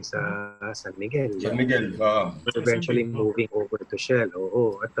 Galing sa San Miguel. San Miguel. Eventually moving over to Shell.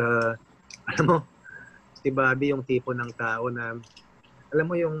 Oo. At alam mo, si Bobby yung tipo ng tao na, alam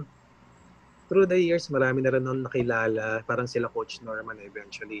mo yung, through the years, marami na rin nun nakilala. Parang sila Coach Norman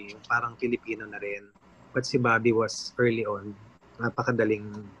eventually. Yung parang Filipino na rin. But si Bobby was early on.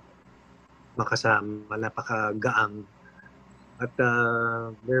 Napakadaling makasama. Napakagaang. At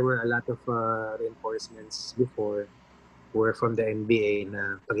there were a lot of reinforcements before were from the NBA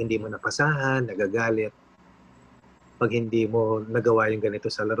na pag hindi mo napasahan, nagagalit. Pag hindi mo nagawa yung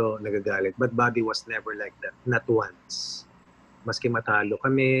ganito sa laro, nagagalit. But Bobby was never like that. Not once. maski matalo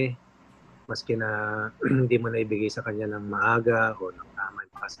kami, maski na hindi mo na ibigay sa kanya ng maaga o ng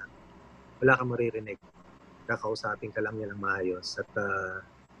tamang pasan, wala kang maririnig. Kakausapin ka lang niya ng maayos. At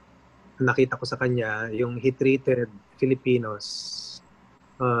nakita ko sa kanya, yung he treated Filipinos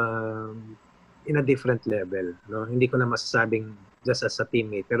in a different level. No? Hindi ko na masasabing just as a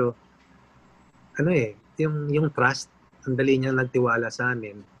teammate. Pero yung trust, ang dali niyang nagtiwala sa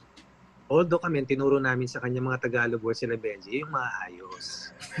amin. Although kami, tinuro namin sa kanya mga Tagalog words sila Benji, yung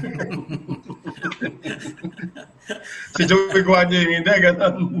maayos. Si Joey Guanyo yung hindi,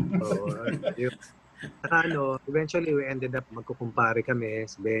 gano'n. Eventually we ended up magkukumpare kami,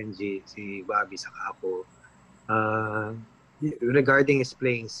 si Benji, si Bobby, saka ako. Regarding his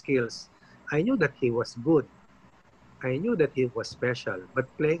playing skills, I knew that he was good. I knew that he was special,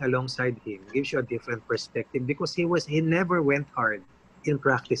 but playing alongside him gives you a different perspective because he never went hard in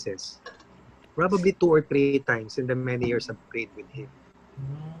practices. Probably 2 or 3 times in the many years I've played with him.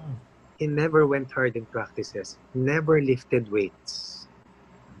 He never went hard in practices, never lifted weights.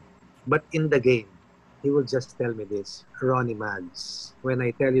 But in the game, he will just tell me this, Ronnie Mags, when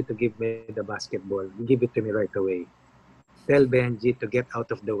I tell you to give me the basketball, give it to me right away. Tell Benji to get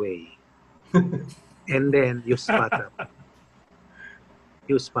out of the way. And then you spot up.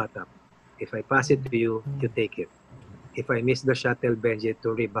 You spot up. If I pass it to you, you take it. If I miss the shot, tell Benji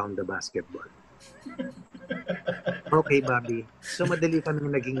to rebound the basketball. Okay, Bobby. So madali kami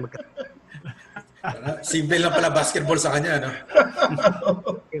naging Simple lang pala basketball sa kanya, no?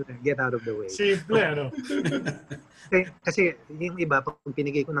 Get out of the way. Simple, ano? Kasi yung iba, pag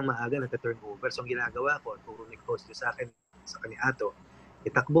pinigay ko ng maaga, nagka-turnover. So, ang ginagawa ko, turo ni coach sa akin, sa kaniato,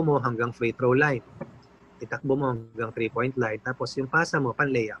 itakbo mo hanggang free throw line. Itakbo mo hanggang 3-point line. Tapos yung pasa mo,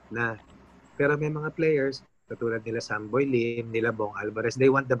 pan-layup na. Pero may mga players, katulad nila Samboy Lim, nila Bong Alvarez, they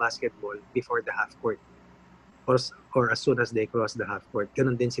want the basketball before the half court. Or as soon as they cross the half court.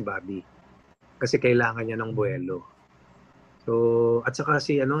 Ganun din si Bobby. Kasi kailangan niya ng buwelo. So, at saka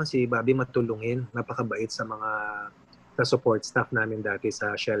si Bobby matulungin, napakabait sa support staff namin dati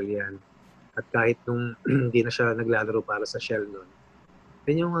sa Shell yan. At kahit nung hindi na siya naglalaro para sa Shell noon,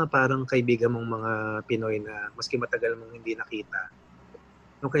 yan yung parang kaibigan mong mga Pinoy na maski matagal mong hindi nakita,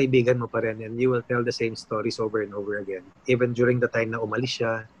 yung kaibigan mo pa rin, and you will tell the same stories over and over again. Even during the time na umalis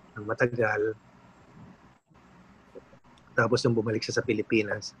siya ng matagal, tapos nung bumalik siya sa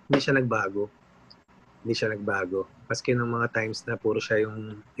Pilipinas, hindi siya nagbago. Maski nung mga times na puro siya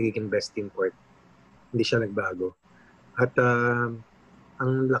yung nagiging best team court, hindi siya nagbago. At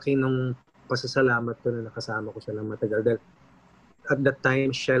ang laki nung pasasalamat ko na nakasama ko siya ng matagal. Dahil at that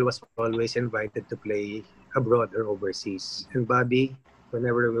time, Shell was always invited to play abroad or overseas. And Bobby,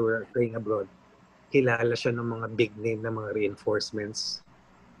 whenever we were playing abroad, kilala siya ng mga big name na mga reinforcements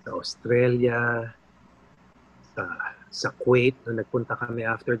sa Australia, sa Kuwait, nung nagpunta kami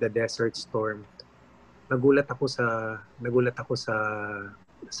after the Desert Storm. Nagulat ako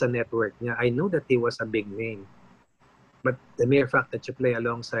sa network niya. I knew that he was a big name. But the mere fact that you play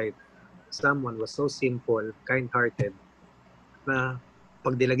alongside someone was so simple, kind-hearted, na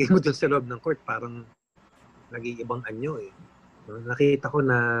pag dilagay mo dun sa loob ng court, parang nag-iibang anyo eh. Nakita ko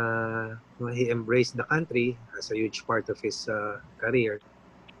na he embraced the country as a huge part of his career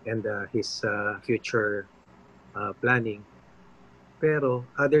and his future planning. Pero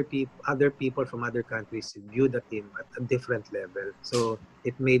other people from other countries viewed at him at a different level. So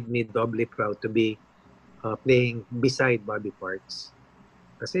it made me doubly proud to be playing beside Bobby Parks.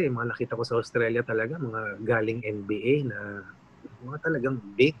 Kasi mga nakita ko sa Australia talaga, mga galing NBA na mga talagang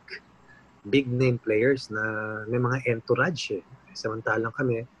big name players na may mga entourage eh. Samantalang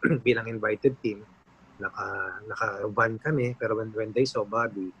kami, bilang invited team, naka-van kami, pero when they saw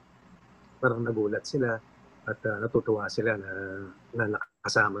Bobby, parang nagulat sila at natutuwa sila na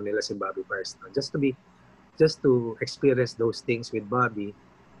nakasama nila si Bobby Parks. Just to experience those things with Bobby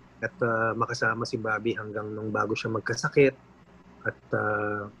at makasama si Bobby hanggang nung bago siya magkasakit at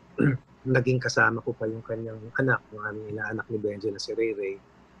naging kasama ko pa yung kanyang anak, yung aming inaanak ni Benji na si Ray Ray.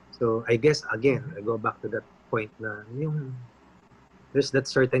 So I guess again, I go back to that point na there's that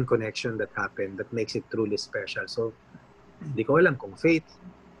certain connection that happened that makes it truly special. So hindi ko alam kung fate,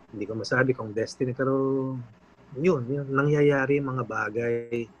 hindi ko masabi kung destiny, pero yun nangyayari yung mga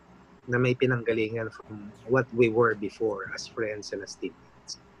bagay na may pinanggalingan from what we were before as friends and as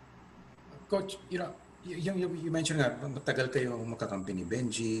teammates. Coach, you mentioned nga, matagal kayo makakampi ni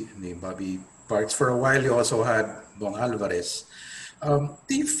Benji, ni Bobby Parks. For a while, you also had Bong Alvarez.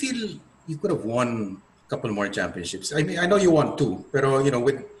 Do you feel you could have won a couple more championships? I mean, I know you won 2, pero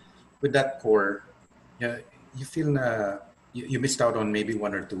with that core, you feel na you missed out on maybe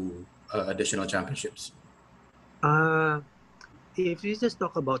 1 or 2 additional championships? if you just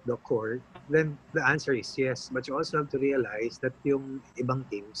talk about the court, then the answer is yes. But you also have to realize that yung ibang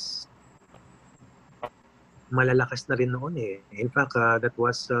teams, malalakas na rin noon eh. In fact, that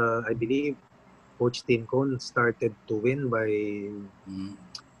was, I believe, Coach Tim Cone started to win by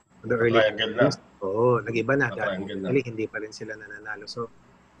the early Triangle na. years. Oo, nag-iba na. Triangle na. Dahil hindi pa rin sila nananalo. So,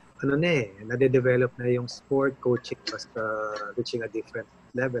 ano na eh, nade-develop na yung sport coaching was reaching a different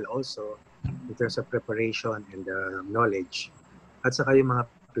level also in terms of preparation and knowledge. At saka yung mga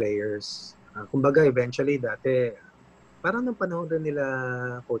players. Kumbaga, eventually, dati, parang nung panahon rin nila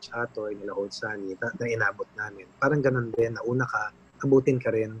Coach Atoy, nila Coach Sunny, na inabot namin. Parang ganun din, nauna ka, abutin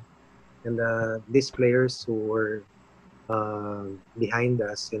ka rin. And these players who were behind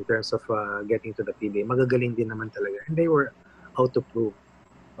us in terms of getting to the PBA, magagaling din naman talaga. And they were out to prove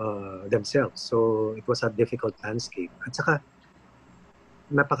themselves. So, it was a difficult landscape. At saka,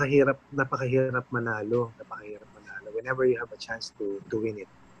 napakahirap manalo. Whenever you have a chance to win it,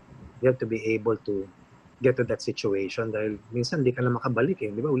 you have to be able to get to that situation dahil minsan hindi ka na makabalik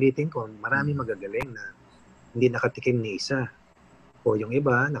eh. Di ba? Ulitin ko, marami magagaling na hindi nakatikim ni isa. O yung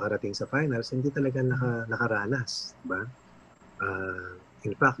iba, nakarating sa finals, hindi talaga nakaranas. Di ba?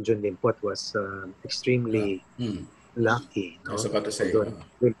 In fact, John Limpot was extremely lucky. No? I was about to say.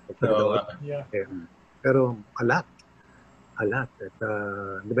 Yeah. Pero a lot. At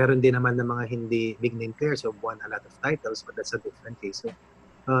meron din naman ng mga hindi big name players who won a lot of titles, but that's a different case. So,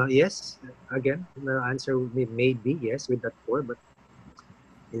 yes, again, the answer may be yes with that core, but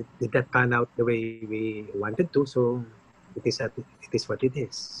did that pan out the way we wanted to? So it is what it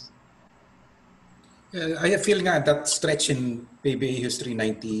is. I feel nga that stretch in PBA history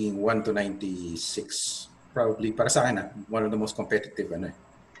 91 to 96 probably para sa akin one of the most competitive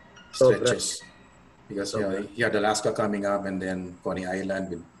stretches. Because you had Alaska coming up and then Coney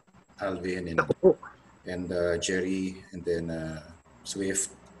Island with Alvin and Jerry and then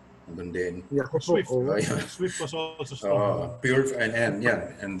Swift and then Swift. Swift was also strong. Pure and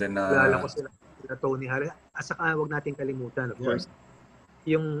then Kilala ko sila Tony Harris. At saka huwag natin kalimutan, of course,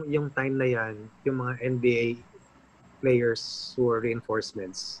 yung time na yan, yung mga NBA players who are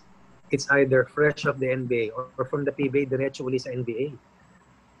reinforcements, it's either fresh of the NBA or from the PBA diretso uli sa NBA.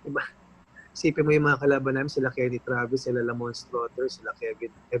 Diba? Isipin mo yung mga kalaban namin, sila Kenny Travis, sila Lamont Strotter, sila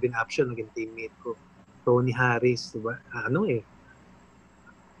Kevin Aption, naging teammate ko. Tony Harris, diba?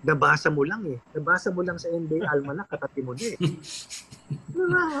 Nabasa mo lang sa NBA Almanac, katabi mo din.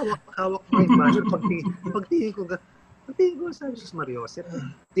 Hawak mo yung basher. Pagtingin ko sa Jesus Mariosep,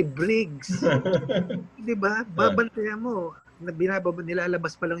 si Briggs. Diba? Babantayan mo.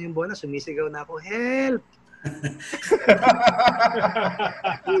 Nilalabas pa lang yung bola, sumisigaw na ako, help!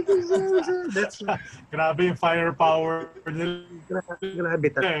 Grabe yung firepower nila.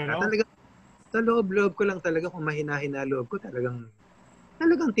 Grabe talaga. Sa loob ko lang talaga, kung mahina-hina loob ko, talagang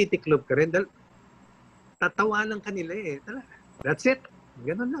titiklob ka rin. Tatawanan ka nila eh. That's it.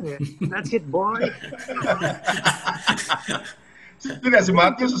 Ganun lang eh. That's it, boy. Si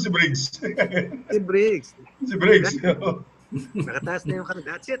Matthews o si Briggs? Si Briggs. Si Briggs. Nakataas na yung kami.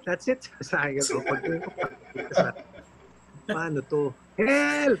 That's it. Sayang ko. Paano to?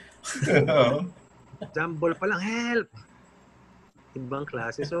 Help! Jumble pa lang, help! Ibang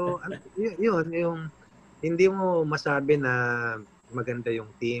klase. So, yun, yung hindi mo masabi na maganda yung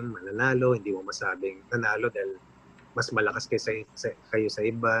team, mananalo, hindi mo masabing nanalo dahil mas malakas kayo sa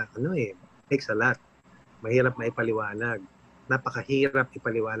iba. Takes a lot. Mahirap na ipaliwanag. Napakahirap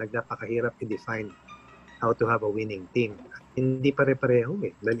ipaliwanag, napakahirap i-define how to have a winning team. Hindi pare-pareho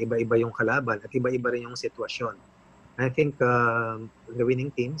eh. Dahil iba-iba yung kalaban at iba-iba rin yung sitwasyon. I think the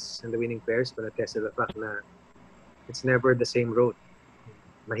winning teams and the winning players will attest to the fact na it's never the same road.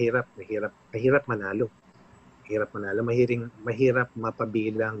 Mahirap manalo. Mahirap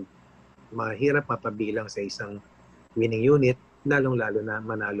mapabilang sa isang winning unit, lalong-lalo na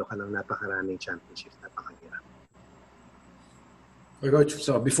manalo ka ng napakaraming championships. Napakahirap. Okay, Coach,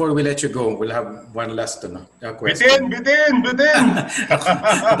 so before we let you go, we'll have one last question. Bitin!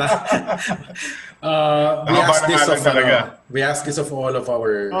 We ask this of all of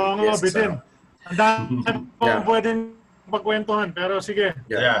our guests. Bitin. Ang dami pwedeng pagkwentuhan, pero sige.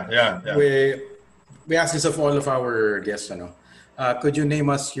 Yeah. We ask this of all of our guests. Could you name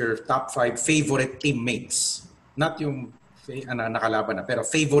us your top 5 favorite teammates? Not yung nakalaban na, pero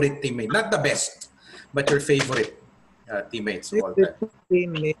favorite teammate. Not the best, but your favorite teammates of all time.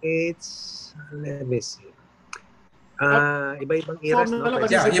 Teammates, let me see. Iba-ibang eras, no?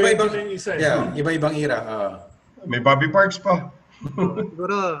 Iba-ibang era. May Bobby Parks pa.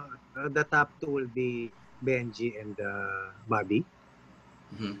 Siguro, the top 2 will be Benji and Bobby.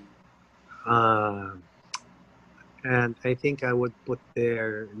 Mm-hmm. And I think I would put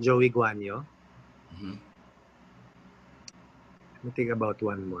there Joey Guanyo. Let me think about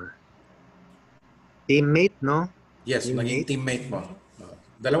one more. Teammate, no? Yes, naging teammate mo.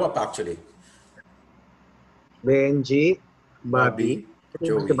 Dalawa pa actually. Benji, Bobby,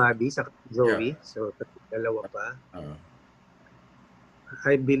 Joey. Si Bobby, sa Joey. Yeah. So, dalawa pa.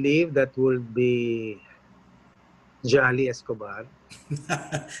 I believe that will be Jolly Escobar.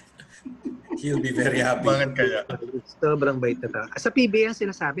 He'll be very happy. Bakit kaya? Sobrang bait na tao. Sa PBA ang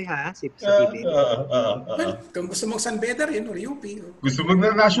sinasabi ha? Sa PBA. Well, kung gusto mong San Beda rin or UP. Gusto mo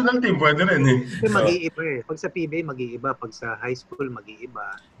na national team, pwede rin eh. Kasi mag-iiba eh. Pag sa PBA, mag-iiba. Pag sa high school,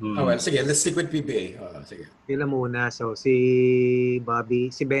 mag-iiba. Well, sige, let's stick with PBA. Sige. Sila muna. So, si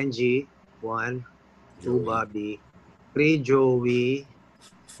Bobby, si Benji, 1, 2 Bobby, 3 Joey,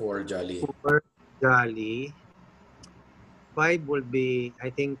 4 Jolly. 4 Jolly, 5 will be,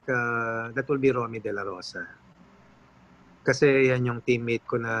 I think, that will be Romy De La Rosa. Kasi yan yung teammate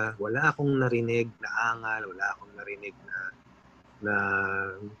ko na wala akong narinig na angal, wala akong narinig na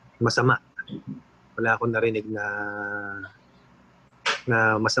masama. Wala akong narinig na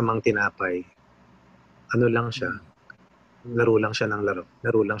masamang tinapay. Ano lang siya? Laro lang siya ng laro.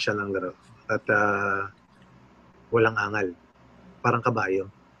 Laro lang siya ng laro. At walang angal. Parang kabayo.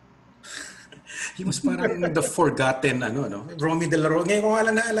 He was parang the forgotten, no? Romy De La Rosa. Ngayon ko nga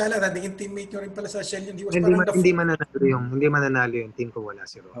lang naalala, naging teammate nyo rin pala sa Shell yun. He was Hindi mananalo yung team kung wala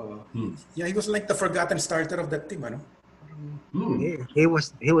si Romy. Yeah, he was like the forgotten starter of that team, ano? He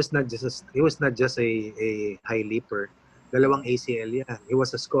was not just a high leaper. Dalawang ACL yan. He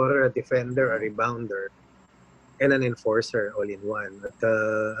was a scorer, a defender, a rebounder, and an enforcer all in one. At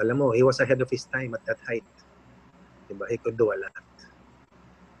alam mo, he was ahead of his time at that height. Diba? He could do a lot.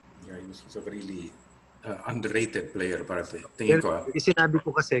 Yeah, he's a really underrated player para tingin ko. Sinabi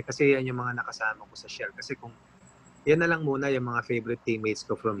ko kasi yan yung mga nakasama ko sa Shell. Kasi kung yan na lang muna yung mga favorite teammates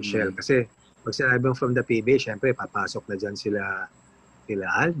ko from Shell. Kasi pag sinabing from the PBA, syempre papasok na dyan sila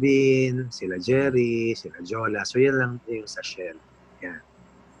Alvin, sila Jerry, sila Jola. So yan lang yung sa Shell. Yan.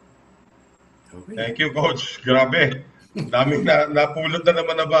 Okay. Thank you, Coach. Grabe. Daming napulot na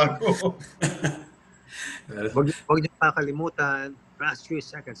naman na bago. Huwag niyo kakalimutan, last 3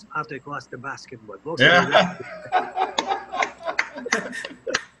 seconds after you cross the basketball.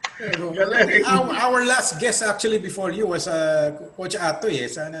 Our last guest actually before you was Coach Atoy.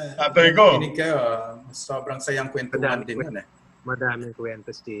 Sana Atoy ko. Kinig kayo. Sobrang sayang kwentuhan din yun. Madaming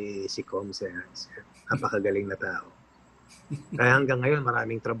kwento si Combs. Napakagaling na tao. Kaya hanggang ngayon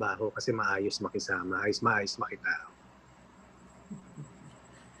maraming trabaho kasi maayos makisama, maayos makitao.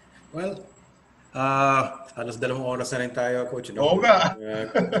 Well, halos 2 oras na rin tayo, Coach. Oo nga.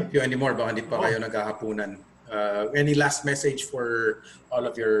 If you anymore, baka hindi pa kayo naghahapunan. Any last message for all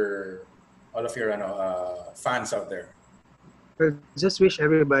of your fans out there? Well, just wish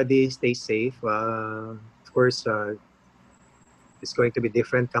everybody stay safe. Of course, it's going to be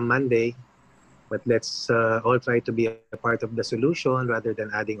different come Monday, but let's all try to be a part of the solution rather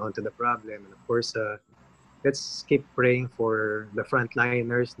than adding on to the problem. And of course, let's keep praying for the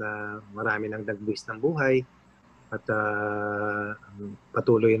frontliners na marami nang nagbuwis ng buhay at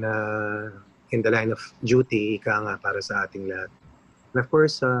patuloy na in the line of duty nga para sa ating lahat. And of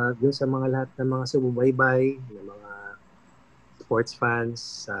course, dun sa mga lahat ng mga sumubaybay, ng mga sports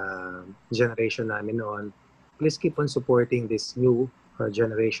fans, generation namin noon, please keep on supporting this new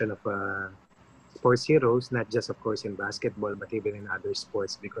generation of sports heroes, not just of course in basketball, but even in other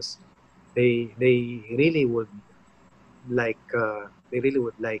sports, because they really would like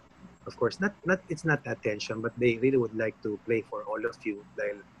of course not it's not attention, but they really would like to play for all of you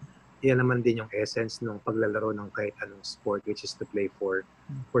dahil yan naman din yung essence ng paglalaro ng kahit anong sport, which is to play for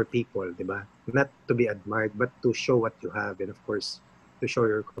people, di ba? Not to be admired, but to show what you have, and of course to show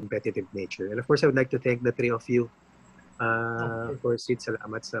your competitive nature. And of course I would like to thank the 3 of you. Of course, Sid,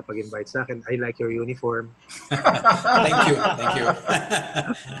 salamat sa pag-invite sa akin. I like your uniform. Thank you.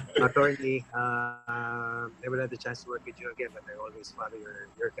 Attorney, never had the chance to work with you again, but I always follow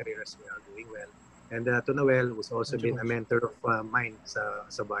your career as well, doing well. And to Noel, who's also been a mentor of mine sa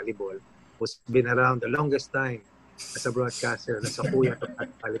volleyball, who's been around the longest time as a broadcaster, as a kuya to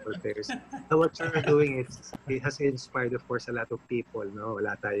volleyball players. So what you're doing it has inspired, of course, a lot of people. No,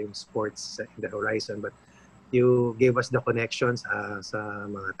 wala tayong sports in the horizon, but you gave us the connections sa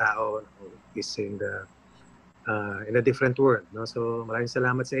mga tao who is in a different world. No? So maraming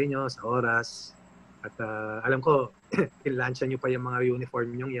salamat sa inyo, sa oras. At alam ko, ilansya nyo pa yung mga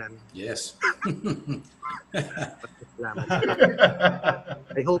uniform nyo yan. Yes. Salamat.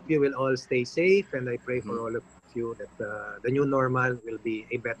 I hope you will all stay safe, and I pray for all of you that the new normal will be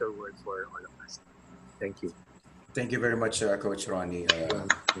a better world for all of us. Thank you. Thank you very much, Coach Ronnie.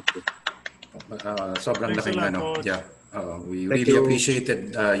 Sobrang Thanks a laking lot, ano. Coach. Yeah. We Thank really you.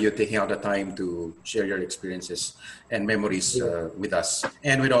 appreciated you taking out the time to share your experiences and memories with us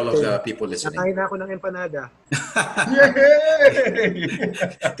and with all of the people listening. Nakain na ako ng empanada. Yay!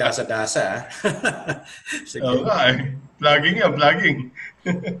 Kasa-dasa. Sige. Okay. Plugging yan, plugging.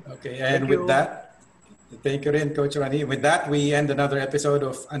 Okay, and with that, thank you rin, Coach Ronnie. With that, we end another episode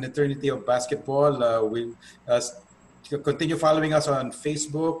of An Eternity of Basketball. We'll continue following us on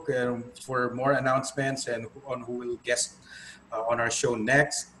Facebook for more announcements and on who will guest on our show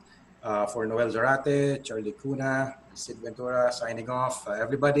next. For Noel Zarate, Charlie Cuna, Sid Ventura, signing off.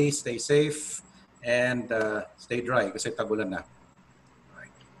 Everybody, stay safe and stay dry kasi tagulan na.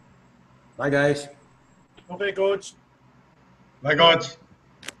 Bye, guys. Okay, Coach. Bye, Coach.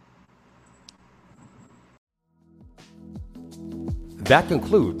 That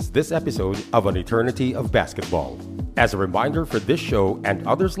concludes this episode of An Eternity of Basketball. As a reminder for this show and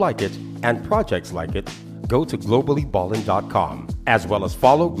others like it and projects like it, go to globallyballin.com, as well as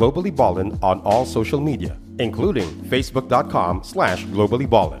follow Globally Ballin on all social media, including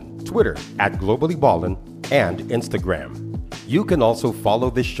facebook.com/globallyballin, Twitter @globallyballin, and Instagram. You can also follow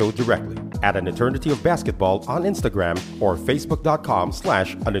this show directly at An Eternity of Basketball on Instagram or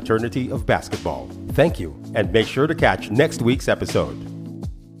facebook.com/An Eternity of Basketball. Thank you, and make sure to catch next week's episode.